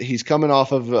up. He's coming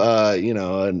off of, I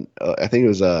think it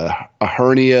was a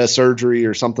hernia surgery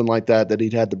or something like that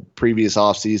he'd had the previous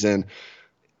offseason.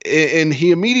 And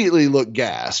he immediately looked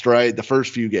gassed, right, the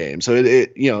first few games. So,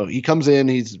 he comes in,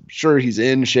 he's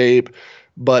in shape,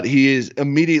 but he is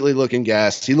immediately looking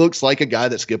gassed. He looks like a guy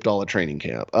that skipped all of training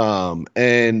camp.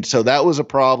 And so that was a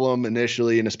problem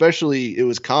initially, and especially it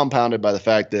was compounded by the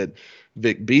fact that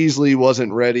Vic Beasley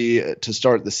wasn't ready to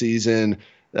start the season.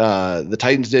 The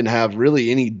Titans didn't have really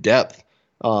any depth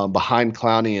behind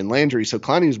Clowney and Landry. So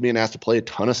Clowney was being asked to play a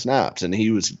ton of snaps, and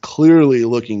he was clearly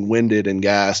looking winded and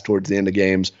gassed towards the end of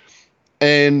games.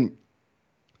 And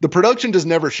the production just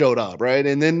never showed up, right?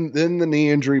 And then the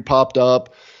knee injury popped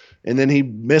up, and then he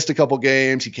missed a couple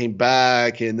games. He came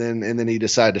back, and then he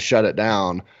decided to shut it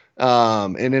down.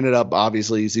 And ended up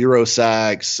obviously 0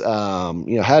 sacks.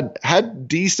 Had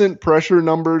decent pressure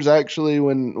numbers actually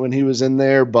when he was in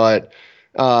there, but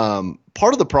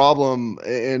part of the problem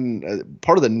and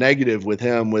part of the negative with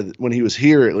him when he was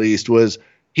here, at least, was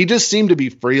he just seemed to be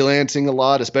freelancing a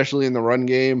lot, especially in the run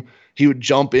game. He would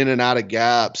jump in and out of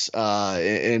gaps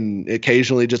and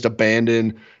occasionally just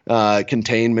abandon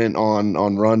containment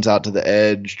on runs out to the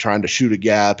edge, trying to shoot a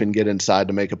gap and get inside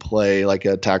to make a play like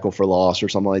a tackle for loss or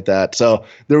something like that. So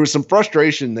there was some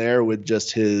frustration there with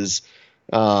just his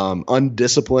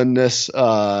undisciplinedness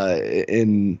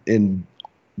in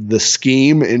the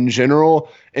scheme in general.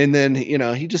 And then,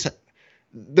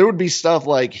 there would be stuff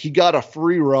like he got a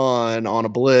free run on a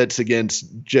blitz against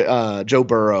Joe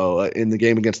Burrow in the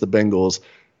game against the Bengals,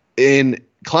 and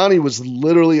Clowney was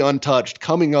literally untouched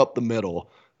coming up the middle.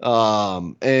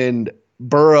 And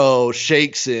Burrow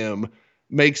shakes him,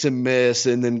 makes him miss,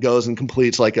 and then goes and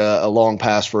completes like a long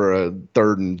pass for a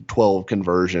 3rd and 12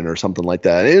 conversion or something like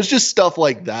that. And it was just stuff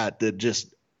like that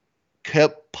just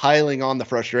kept piling on the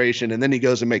frustration. And then he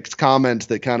goes and makes comments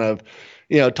that kind of,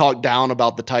 talk down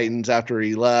about the Titans after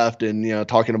he left, and,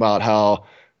 talking about how,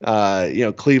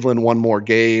 Cleveland won more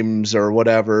games or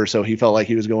whatever. So he felt like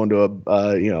he was going to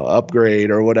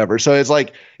upgrade or whatever. So it's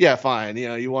like, yeah, fine.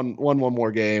 You won one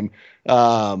more game.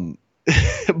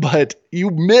 But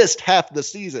you missed half the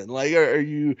season. Like,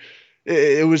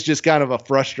 it was just kind of a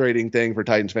frustrating thing for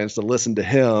Titans fans to listen to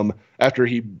him after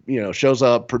he, shows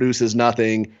up, produces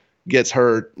nothing, gets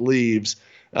hurt, leaves.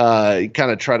 Kind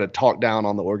of try to talk down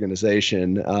on the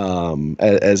organization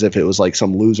as if it was like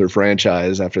some loser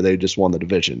franchise after they just won the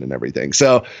division and everything.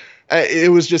 So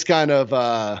it was just kind of,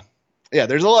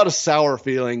 there's a lot of sour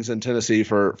feelings in Tennessee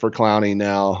for Clowney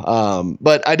now.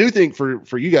 But I do think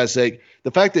for you guys' sake,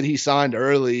 the fact that he signed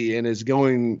early and is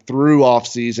going through off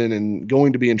season and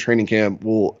going to be in training camp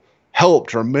will help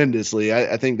tremendously.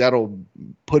 I think that'll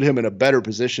put him in a better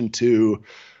position to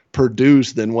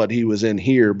produce than what he was in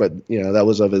here, but that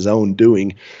was of his own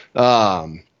doing.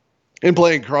 And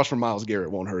playing across from Myles Garrett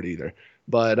won't hurt either.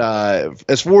 But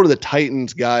as for the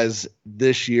Titans guys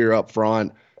this year up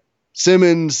front,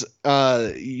 Simmons,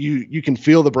 you can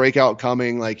feel the breakout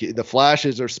coming. Like, the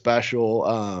flashes are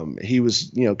special. He was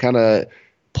kind of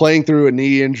playing through a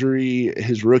knee injury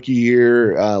his rookie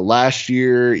year. Last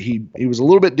year he was a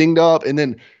little bit dinged up, and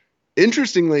then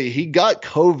interestingly, he got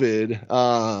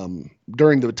COVID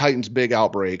during the Titans' big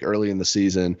outbreak early in the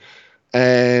season,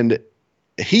 and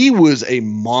he was a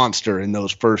monster in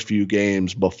those first few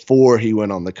games before he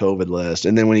went on the COVID list.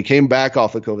 And then when he came back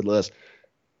off the COVID list,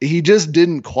 he just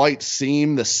didn't quite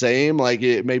seem the same. Like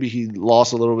maybe he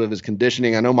lost a little bit of his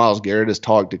conditioning. I know Myles Garrett has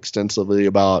talked extensively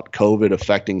about COVID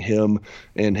affecting him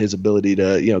and his ability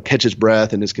to, catch his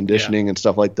breath and his conditioning and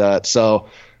stuff like that. So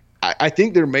I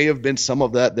think there may have been some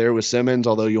of that there with Simmons,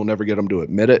 although you'll never get him to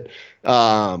admit it.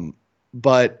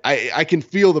 But I can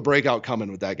feel the breakout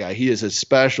coming with that guy. He is a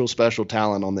special, special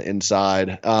talent on the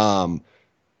inside.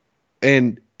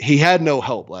 And he had no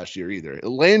help last year either.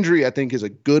 Landry, I think, is a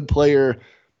good player.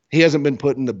 He hasn't been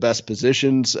put in the best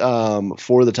positions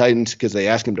for the Titans because they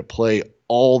ask him to play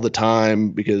all the time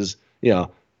because,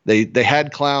 they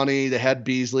had Clowney, they had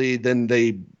Beasley, then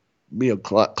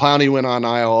Clowney went on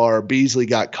IR, Beasley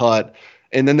got cut,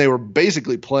 and then they were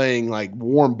basically playing like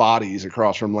warm bodies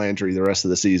across from Landry the rest of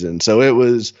the season. So it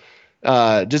was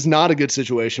just not a good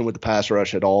situation with the pass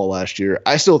rush at all last year.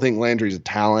 I still think Landry's a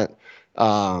talent.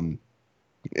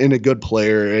 And a good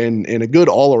player and a good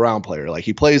all-around player. Like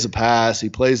he plays the pass, he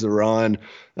plays the run,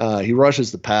 he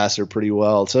rushes the passer pretty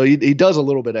well. So he does a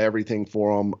little bit of everything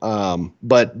for him.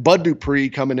 But Bud Dupree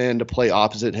coming in to play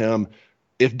opposite him,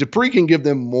 if Dupree can give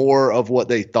them more of what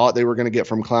they thought they were going to get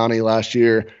from Clowney last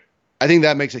year, I think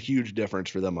that makes a huge difference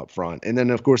for them up front. And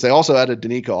then, of course, they also added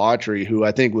Danico Autry, who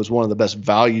I think was one of the best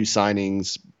value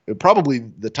signings, probably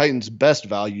the Titans' best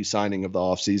value signing of the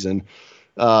offseason.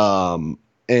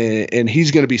 And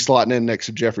he's going to be slotting in next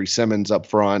to Jeffrey Simmons up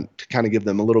front to kind of give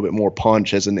them a little bit more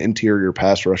punch as an interior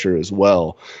pass rusher as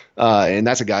well. And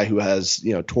that's a guy who has,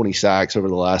 20 sacks over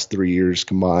the last 3 years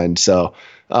combined. So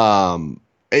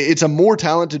it's a more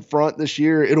talented front this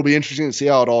year. It'll be interesting to see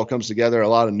how it all comes together. A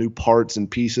lot of new parts and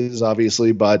pieces,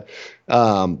 obviously, but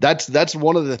that's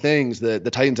one of the things that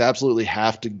the Titans absolutely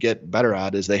have to get better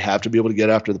at is they have to be able to get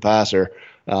after the passer.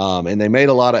 And they made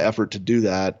a lot of effort to do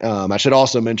that. I should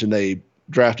also mention they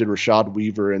drafted Rashad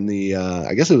Weaver in the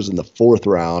I guess it was in the 4th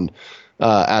round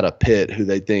out of Pitt, who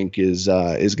they think is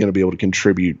going to be able to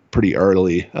contribute pretty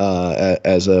early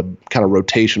as a kind of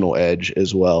rotational edge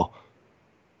as well.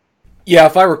 Yeah,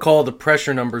 if I recall, the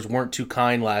pressure numbers weren't too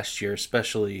kind last year,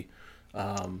 especially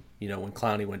when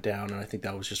Clowney went down, and I think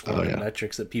that was just one of the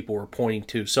metrics that people were pointing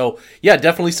to. So yeah,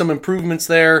 definitely some improvements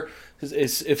there.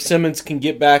 If Simmons can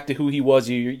get back to who he was,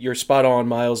 you're spot on.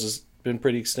 Miles has been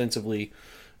pretty extensively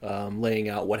laying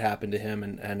out what happened to him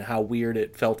and how weird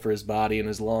it felt for his body and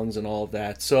his lungs and all of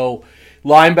that. So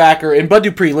linebacker and Bud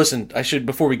Dupree, listen,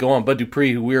 before we go on, Bud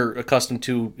Dupree, who we're accustomed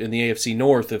to in the AFC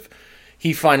North, if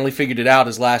he finally figured it out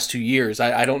his last 2 years.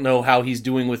 I don't know how he's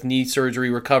doing with knee surgery,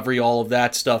 recovery, all of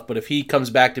that stuff, but if he comes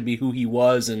back to be who he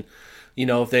was and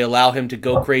if they allow him to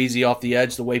go crazy off the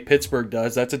edge the way Pittsburgh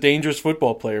does, that's a dangerous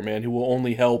football player, man, who will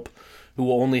only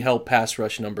help pass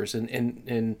rush numbers.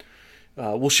 And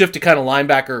we'll shift to kind of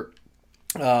linebacker.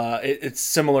 It's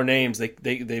similar names.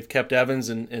 They've kept Evans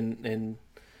and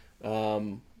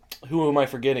who am I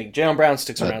forgetting? Jayon Brown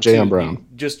sticks around. Jayon Brown,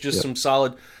 just some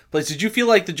solid plays. Did you feel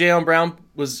like the Jayon Brown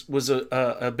was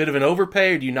a bit of an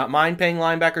overpay, or do you not mind paying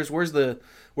linebackers? Where's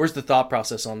the thought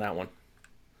process on that one?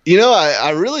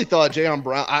 I really thought Jayon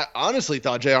Brown. I honestly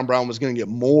thought Jayon Brown was going to get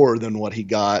more than what he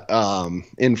got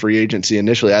in free agency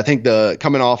initially. I think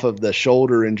coming off of the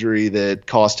shoulder injury that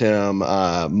cost him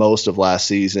most of last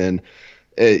season,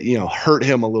 it, hurt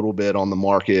him a little bit on the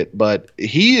market. But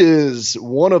he is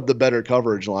one of the better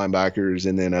coverage linebackers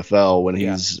in the NFL when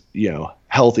he's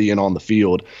healthy and on the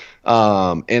field.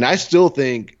 And I still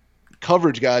think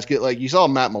coverage guys get, like you saw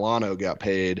Matt Milano got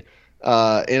paid.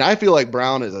 And I feel like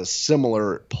Brown is a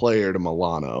similar player to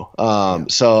Milano.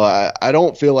 So I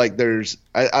don't feel like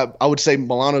I would say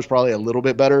Milano's probably a little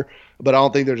bit better, but I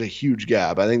don't think there's a huge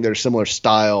gap. I think they're similar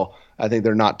style. I think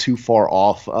they're not too far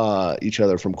off each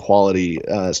other from quality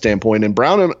standpoint. And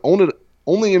Brown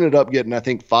only ended up getting, I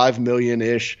think, $5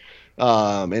 million-ish.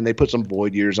 And they put some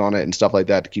void years on it and stuff like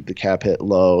that to keep the cap hit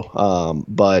low.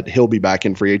 But he'll be back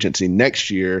in free agency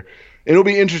next year. It'll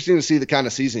be interesting to see the kind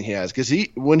of season he has, because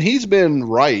when he's been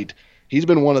right, he's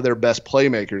been one of their best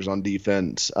playmakers on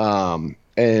defense.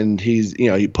 And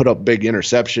he put up big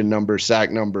interception numbers,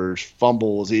 sack numbers,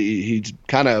 fumbles. He's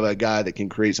kind of a guy that can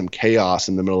create some chaos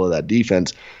in the middle of that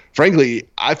defense. Frankly,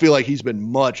 I feel like he's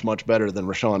been much, much better than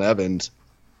Rashaan Evans,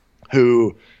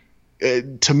 who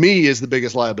to me is the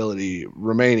biggest liability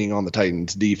remaining on the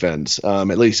Titans defense.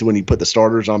 At least when you put the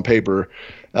starters on paper,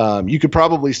 you could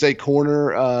probably say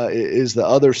corner is the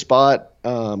other spot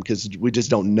because we just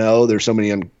don't know. There's so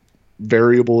many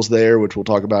variables there, which we'll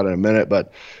talk about in a minute.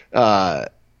 But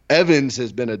Evans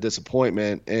has been a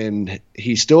disappointment, and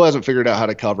he still hasn't figured out how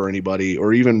to cover anybody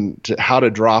or even how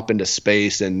to drop into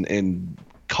space and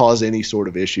cause any sort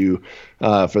of issue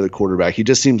for the quarterback. He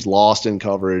just seems lost in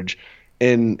coverage.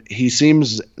 And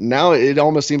it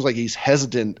almost seems like he's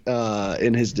hesitant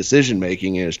in his decision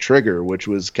making and his trigger, which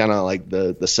was kind of like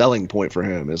the selling point for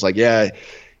him. It's like, yeah,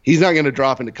 he's not going to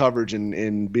drop into coverage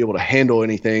and be able to handle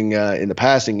anything in the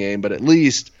passing game, but at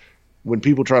least when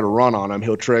people try to run on him,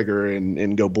 he'll trigger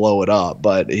and go blow it up.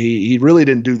 But he really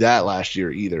didn't do that last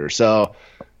year either. So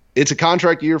it's a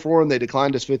contract year for him. They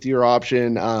declined his 5th-year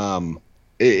option.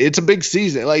 It's a big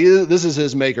season. Like, this is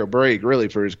his make or break, really,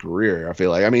 for his career, I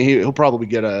feel like. I mean, he'll probably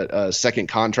get a second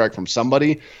contract from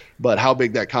somebody, but how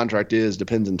big that contract is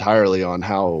depends entirely on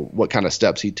what kind of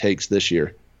steps he takes this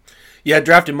year. Yeah, I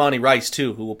drafted Monty Rice,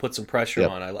 too, who will put some pressure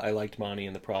on. I liked Monty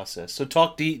in the process. So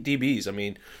talk DBs. I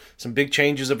mean, some big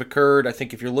changes have occurred. I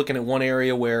think if you're looking at one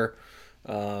area where,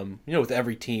 with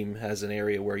every team has an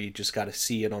area where you just got to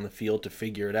see it on the field to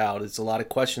figure it out. It's a lot of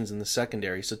questions in the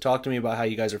secondary. So talk to me about how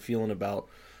you guys are feeling about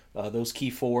those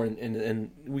key 4, and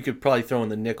we could probably throw in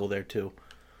the nickel there, too.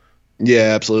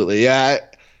 Yeah, absolutely. Yeah,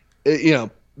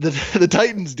 the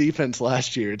Titans defense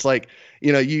last year, it's like,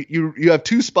 you have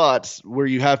 2 spots where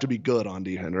you have to be good on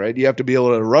defense, right? You have to be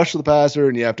able to rush the passer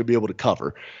and you have to be able to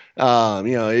cover.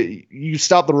 You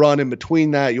stop the run in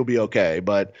between that, you'll be okay.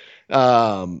 But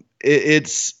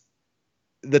it's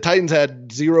the Titans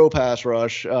had 0 pass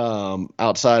rush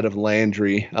outside of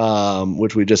Landry,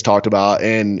 which we just talked about,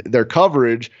 and their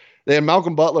coverage. They had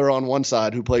Malcolm Butler on one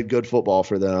side who played good football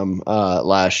for them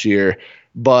last year,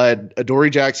 but Adoree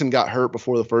Jackson got hurt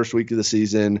before the first week of the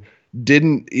season.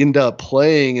 Didn't end up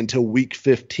playing until week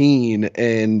 15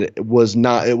 and it was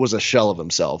a shell of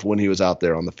himself when he was out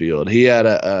there on the field. He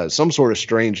had some sort of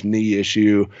strange knee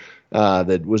issue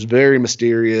that was very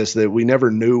mysterious, that we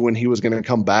never knew when he was going to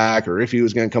come back or if he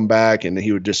was going to come back, and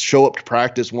he would just show up to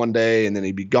practice one day and then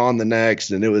he'd be gone the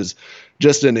next. And it was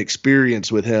just an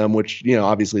experience with him, which,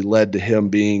 obviously led to him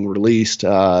being released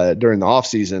during the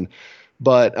offseason.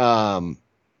 But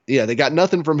they got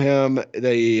nothing from him.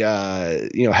 They,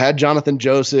 had Jonathan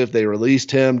Joseph. They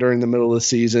released him during the middle of the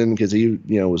season because he,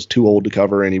 was too old to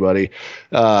cover anybody.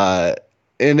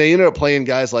 And they ended up playing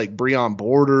guys like Breon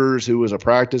Borders, who was a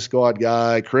practice squad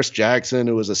guy, Chris Jackson,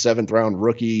 who was a 7th-round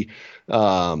rookie. They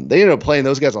ended up playing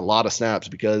those guys a lot of snaps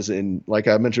because, like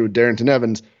I mentioned with Darrington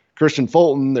Evans, Christian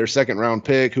Fulton, their 2nd-round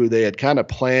pick, who they had kind of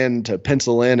planned to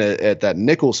pencil in at that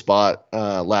nickel spot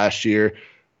last year,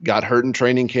 got hurt in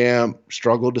training camp,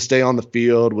 struggled to stay on the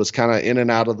field, was kind of in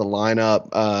and out of the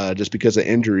lineup just because of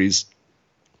injuries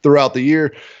throughout the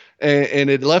year. And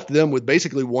it left them with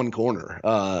basically 1 corner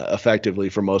effectively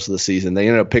for most of the season. They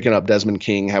ended up picking up Desmond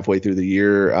King halfway through the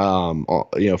year,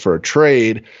 for a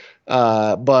trade.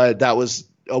 But that was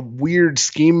a weird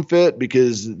scheme fit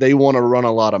because they want to run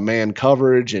a lot of man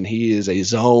coverage, and he is a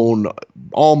zone,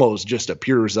 almost just a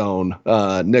pure zone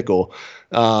nickel.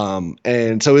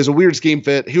 And so it was a weird scheme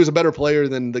fit. He was a better player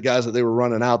than the guys that they were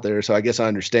running out there. So I guess I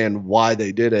understand why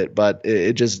they did it, but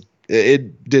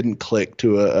it didn't click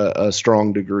to a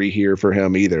strong degree here for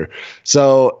him either.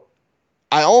 So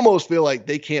I almost feel like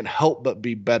they can't help but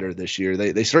be better this year.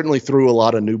 They certainly threw a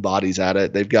lot of new bodies at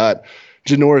it. They've got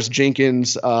Janoris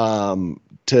Jenkins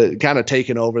to kind of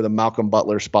taking over the Malcolm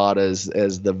Butler spot as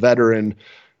the veteran.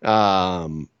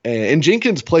 And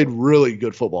Jenkins played really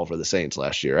good football for the Saints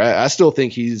last year. I still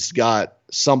think he's got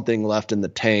something left in the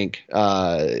tank,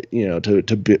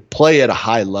 to play at a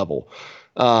high level.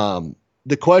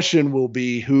 The question will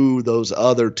be who those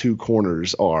other 2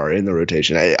 corners are in the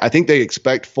rotation. I think they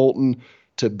expect Fulton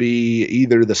to be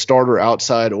either the starter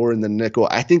outside or in the nickel.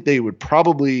 I think they would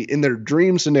probably, in their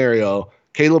dream scenario,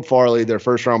 Caleb Farley, their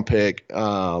 1st-round pick,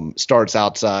 starts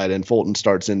outside and Fulton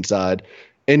starts inside.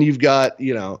 And you've got,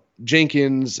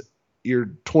 Jenkins, your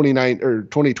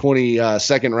 2020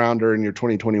 second rounder and your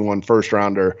 2021 first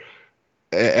rounder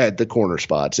at the corner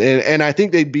spots. And I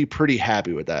think they'd be pretty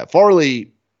happy with that.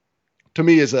 Farley, to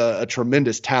me, is a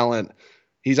tremendous talent.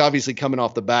 He's obviously coming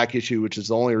off the back issue, which is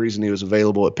the only reason he was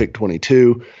available at pick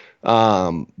 22.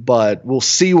 But we'll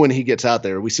see when he gets out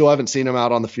there. We still haven't seen him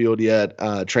out on the field yet.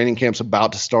 Training camp's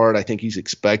about to start. I think he's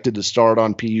expected to start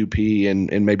on PUP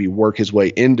and maybe work his way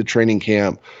into training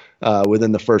camp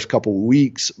within the first couple of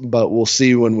weeks. But we'll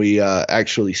see when we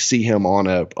actually see him on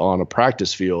a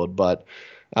practice field. But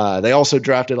they also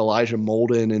drafted Elijah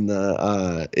Molden in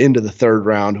the into the 3rd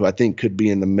round, who I think could be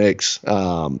in the mix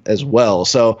as well.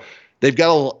 So they've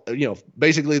got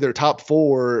basically their top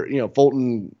 4.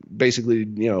 Fulton basically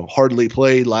hardly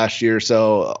played last year,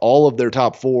 so all of their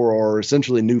top 4 are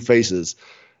essentially new faces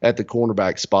at the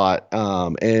cornerback spot,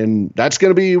 and that's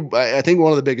going to be, I think,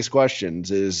 one of the biggest questions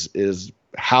is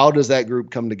how does that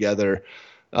group come together?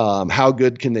 How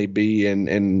good can they be? And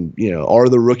are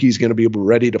the rookies going to be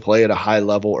ready to play at a high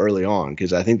level early on?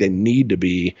 Because I think they need to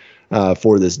be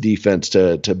for this defense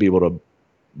to be able to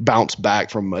bounce back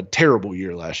from a terrible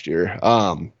year last year.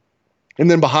 And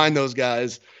then behind those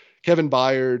guys, Kevin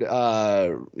Byard,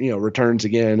 returns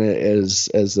again as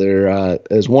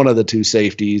one of the two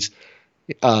safeties.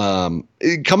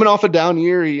 Coming off a down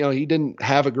year, he didn't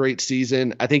have a great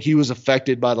season. I think he was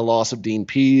affected by the loss of Dean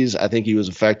Pease. I think he was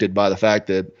affected by the fact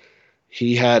that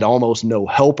he had almost no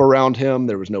help around him.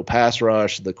 There was no pass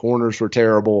rush. The corners were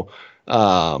terrible.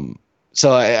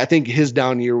 So I think his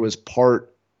down year was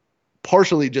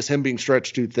partially just him being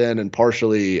stretched too thin and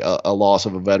partially a loss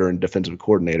of a veteran defensive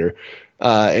coordinator.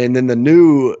 And then the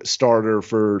new starter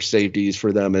for safeties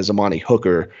for them is Amani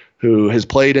Hooker, who has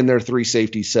played in their 3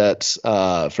 safety sets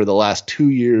for the last 2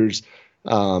 years.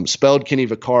 Spelled Kenny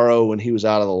Vaccaro when he was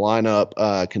out of the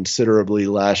lineup considerably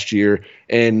last year.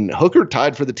 And Hooker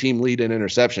tied for the team lead in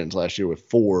interceptions last year with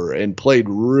 4 and played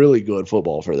really good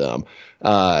football for them.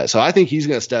 So I think he's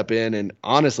going to step in. And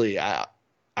honestly, I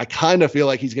kind of feel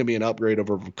like he's going to be an upgrade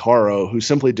over Vaccaro, who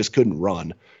simply just couldn't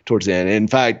run towards the end. In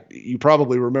fact, you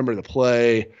probably remember the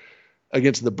play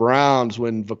against the Browns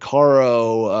when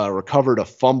Vaccaro recovered a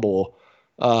fumble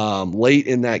late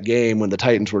in that game when the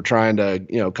Titans were trying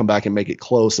to come back and make it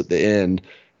close at the end.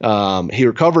 He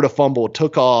recovered a fumble,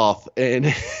 took off,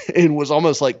 and was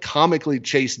almost like comically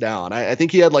chased down. I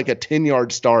think he had like a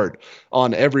 10-yard start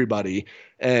on everybody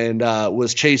and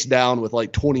was chased down with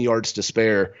like 20 yards to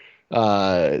spare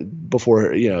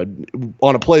before,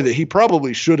 on a play that he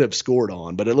probably should have scored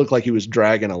on, but it looked like he was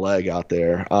dragging a leg out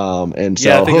there. And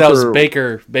so I think that was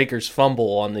Baker's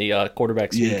fumble on the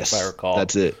quarterback sneak, if I recall.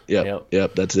 That's it.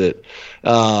 Yep, that's it.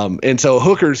 And so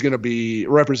Hooker's going to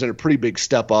represent a pretty big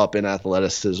step up in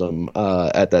athleticism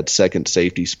at that second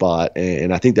safety spot,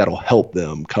 and I think that'll help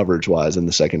them coverage-wise in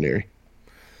the secondary.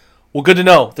 Well, good to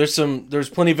know. There's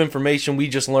plenty of information we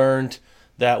just learned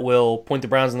that will point the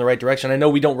Browns in the right direction. I know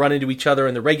we don't run into each other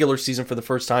in the regular season for the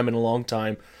first time in a long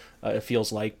time, it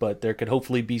feels like, but there could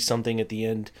hopefully be something at the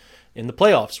end in the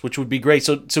playoffs, which would be great.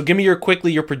 So give me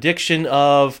your prediction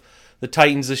of the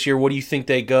Titans this year. What do you think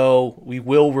they go? We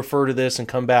will refer to this and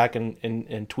come back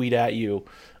and tweet at you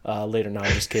later. No,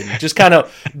 I'm just kidding. Just kind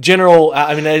of general.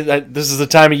 I mean, this is the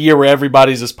time of year where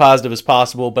everybody's as positive as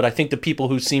possible, but I think the people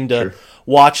who seem to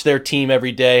watch their team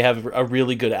every day have a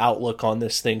really good outlook on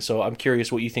this thing. So I'm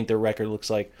curious what you think their record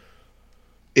looks like.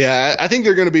 Yeah, I think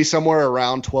they're going to be somewhere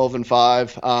around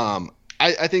 12-5.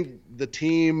 I think the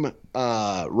team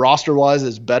roster-wise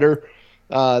is better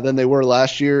than they were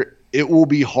last year. It will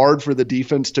be hard for the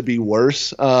defense to be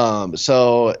worse.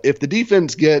 So if the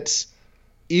defense gets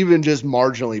even just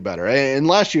marginally better, and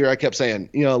last year I kept saying,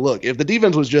 look, if the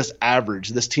defense was just average,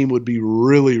 this team would be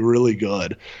really, really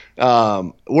good.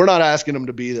 We're not asking them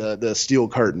to be the steel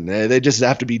curtain. They just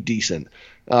have to be decent.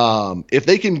 If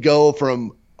they can go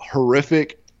from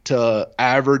horrific to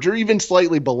average or even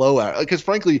slightly below average, because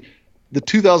frankly, the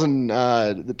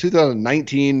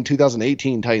 2019,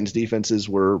 2018 Titans defenses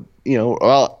were,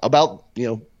 about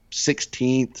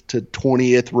 16th to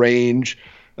 20th range,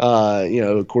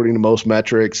 according to most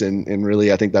metrics. And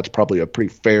really, I think that's probably a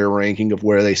pretty fair ranking of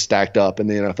where they stacked up in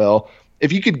the NFL.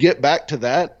 If you could get back to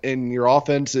that and your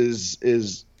offense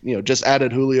is just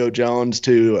added Julio Jones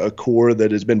to a core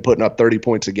that has been putting up 30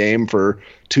 points a game for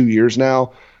 2 years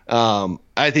now,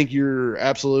 I think you're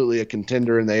absolutely a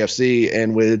contender in the AFC.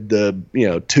 And with the,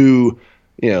 two,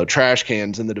 trash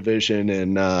cans in the division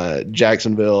in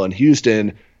Jacksonville and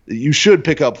Houston, you should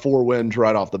pick up 4 wins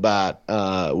right off the bat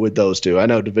with those two. I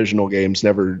know divisional games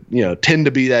never, tend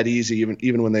to be that easy,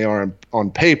 even when they are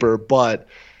on paper, but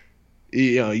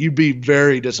you'd be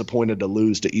very disappointed to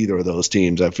lose to either of those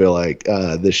teams, I feel like,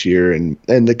 this year. And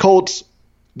the Colts,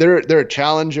 they're a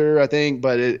challenger, I think,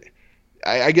 but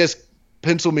I guess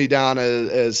pencil me down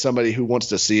as somebody who wants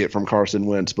to see it from Carson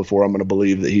Wentz before I'm going to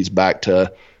believe that he's back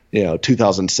to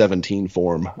 2017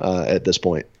 form at this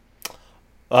point.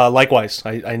 Likewise,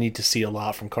 I need to see a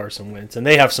lot from Carson Wentz, and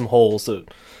they have some holes that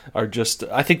are just,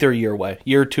 I think they're a year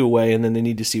or 2 away, and then they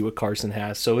need to see what Carson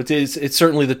has. So it's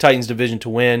certainly the Titans' division to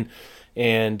win,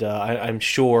 and I'm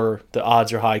sure the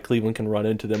odds are high Cleveland can run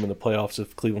into them in the playoffs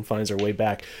if Cleveland finds their way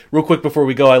back. Real quick before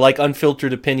we go, I like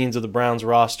unfiltered opinions of the Browns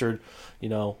rostered.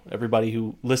 Everybody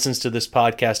who listens to this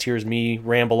podcast hears me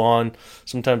ramble on.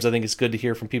 Sometimes I think it's good to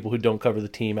hear from people who don't cover the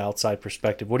team outside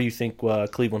perspective. What do you think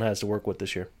Cleveland has to work with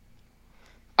this year?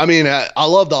 I mean, I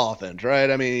love the offense, right?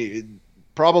 I mean,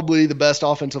 probably the best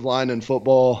offensive line in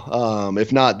football,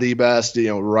 if not the best,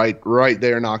 right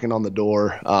there knocking on the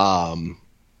door.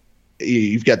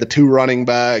 You've got the 2 running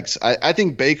backs. I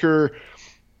think Baker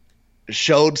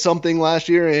showed something last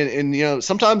year. And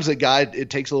sometimes a guy, it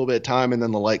takes a little bit of time and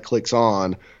then the light clicks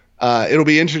on. It'll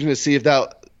be interesting to see if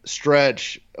that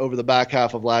stretch over the back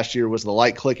half of last year was the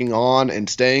light clicking on and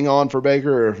staying on for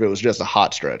Baker, or if it was just a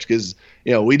hot stretch. Because,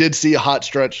 we did see a hot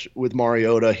stretch with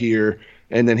Mariota here,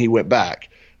 and then he went back.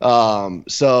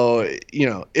 So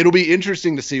it'll be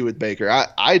interesting to see with Baker.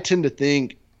 I tend to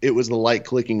think it was the light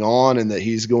clicking on and that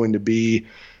he's going to be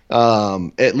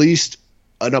at least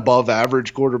an above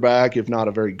average quarterback, if not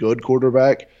a very good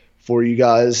quarterback for you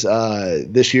guys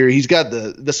this year. He's got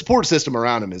the support system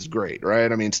around him is great,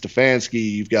 right? I mean,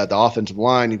 Stefanski, you've got the offensive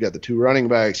line, you've got the 2 running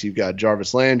backs, you've got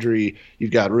Jarvis Landry,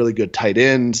 you've got really good tight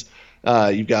ends,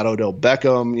 you've got Odell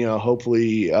Beckham,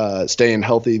 hopefully staying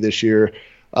healthy this year.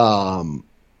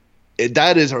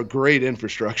 That is a great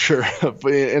infrastructure.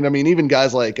 And I mean, even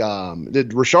guys like,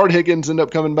 did Rashard Higgins end up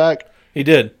coming back? He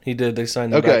did. They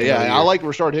signed him back. Okay, yeah, I like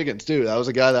Rashard Higgins too. That was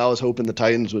a guy that I was hoping the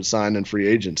Titans would sign in free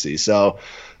agency. So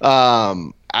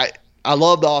I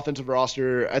love the offensive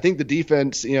roster. I think the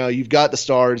defense, you've got the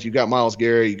stars, you've got Myles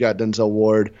Garrett, you've got Denzel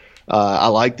Ward. I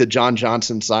like the John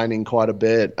Johnson signing quite a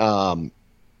bit. Clowney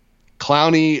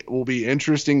will be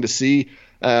interesting to see.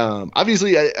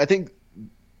 Obviously, I think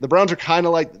the Browns are kind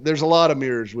of like, there's a lot of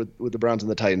mirrors with the Browns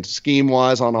and the Titans,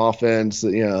 scheme-wise on offense,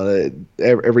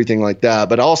 everything like that.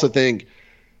 But I also think,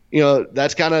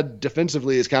 that's kind of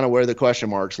defensively is kind of where the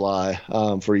question marks lie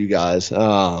for you guys.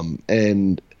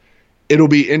 And it'll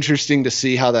be interesting to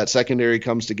see how that secondary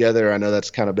comes together. I know that's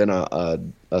kind of been a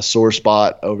sore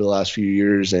spot over the last few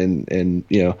years. And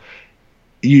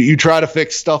you try to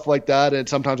fix stuff like that, and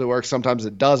sometimes it works, sometimes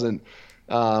it doesn't.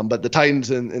 But the Titans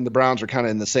and the Browns are kind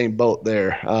of in the same boat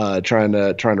there, trying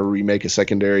to remake a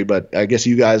secondary. But I guess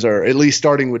you guys are at least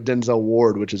starting with Denzel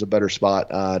Ward, which is a better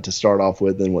spot to start off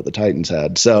with than what the Titans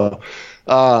had. So,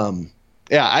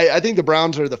 I think the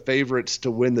Browns are the favorites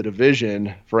to win the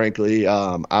division. Frankly,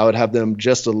 I would have them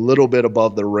just a little bit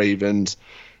above the Ravens.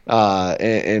 I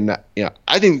think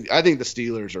the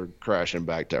Steelers are crashing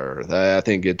back to earth. I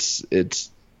think I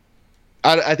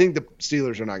think the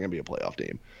Steelers are not going to be a playoff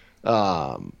team.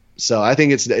 So I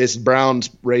think it's Browns,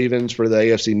 Ravens for the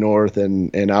AFC North,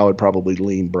 and I would probably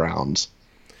lean Browns.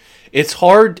 It's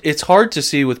hard to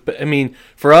see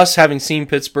for us having seen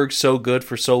Pittsburgh so good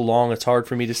for so long, it's hard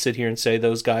for me to sit here and say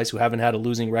those guys who haven't had a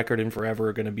losing record in forever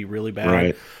are going to be really bad.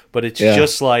 Right. But it's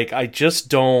just like, I just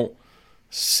don't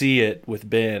see it with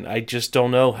Ben. I just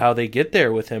don't know how they get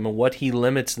there with him and what he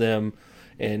limits them.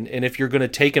 And if you're going to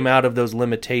take him out of those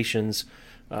limitations,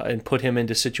 and put him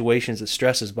into situations that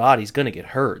stress his body, he's going to get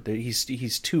hurt.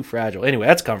 He's too fragile. Anyway,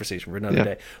 that's a conversation for another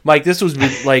day. Mike, this was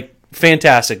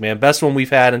fantastic, man. Best one we've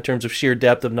had in terms of sheer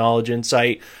depth of knowledge,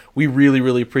 insight. We really,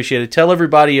 really appreciate it. Tell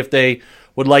everybody if they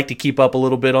would like to keep up a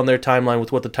little bit on their timeline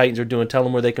with what the Titans are doing. Tell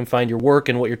them where they can find your work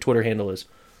and what your Twitter handle is.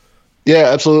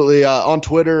 Yeah, absolutely. On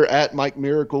Twitter, at Mike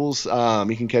Miracles.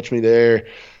 You can catch me there.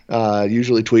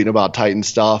 Usually tweeting about Titan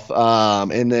stuff.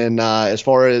 And then as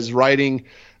far as writing,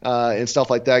 and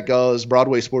stuff like that goes,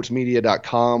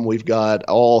 BroadwaySportsMedia.com. We've got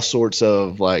all sorts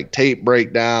of tape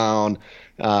breakdown,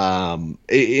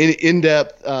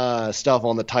 in-depth stuff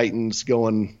on the Titans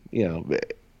going,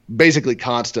 basically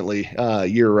constantly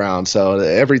year round. So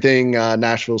everything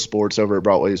Nashville sports over at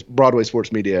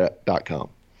BroadwaySportsMedia.com.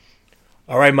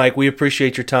 All right, Mike, we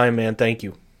appreciate your time, man. Thank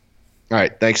you. All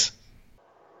right, thanks.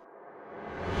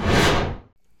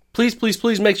 Please, please,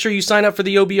 please make sure you sign up for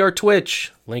the OBR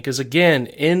Twitch. Link is again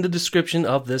in the description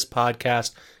of this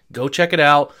podcast. Go check it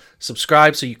out.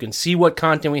 Subscribe so you can see what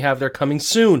content we have there coming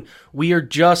soon. We are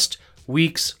just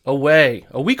weeks away.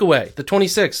 A week away. The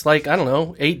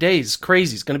 26th. 8 days.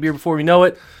 Crazy. It's going to be here before we know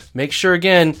it. Make sure,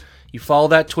 again, you follow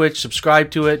that Twitch,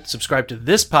 subscribe to it, subscribe to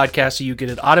this podcast so you get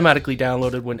it automatically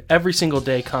downloaded when every single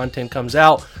day content comes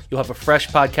out. You'll have a fresh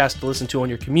podcast to listen to on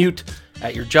your commute,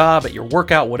 at your job, at your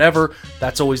workout, whatever.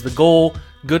 That's always the goal.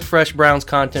 Good, fresh Browns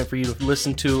content for you to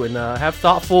listen to and have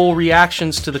thoughtful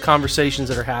reactions to the conversations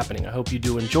that are happening. I hope you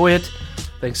do enjoy it.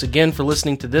 Thanks again for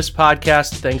listening to this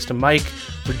podcast. Thanks to Mike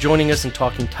for joining us and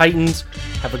talking Titans.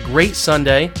 Have a great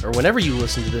Sunday, or whenever you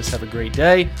listen to this, have a great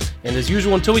day. And as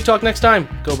usual, until we talk next time,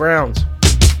 go Browns.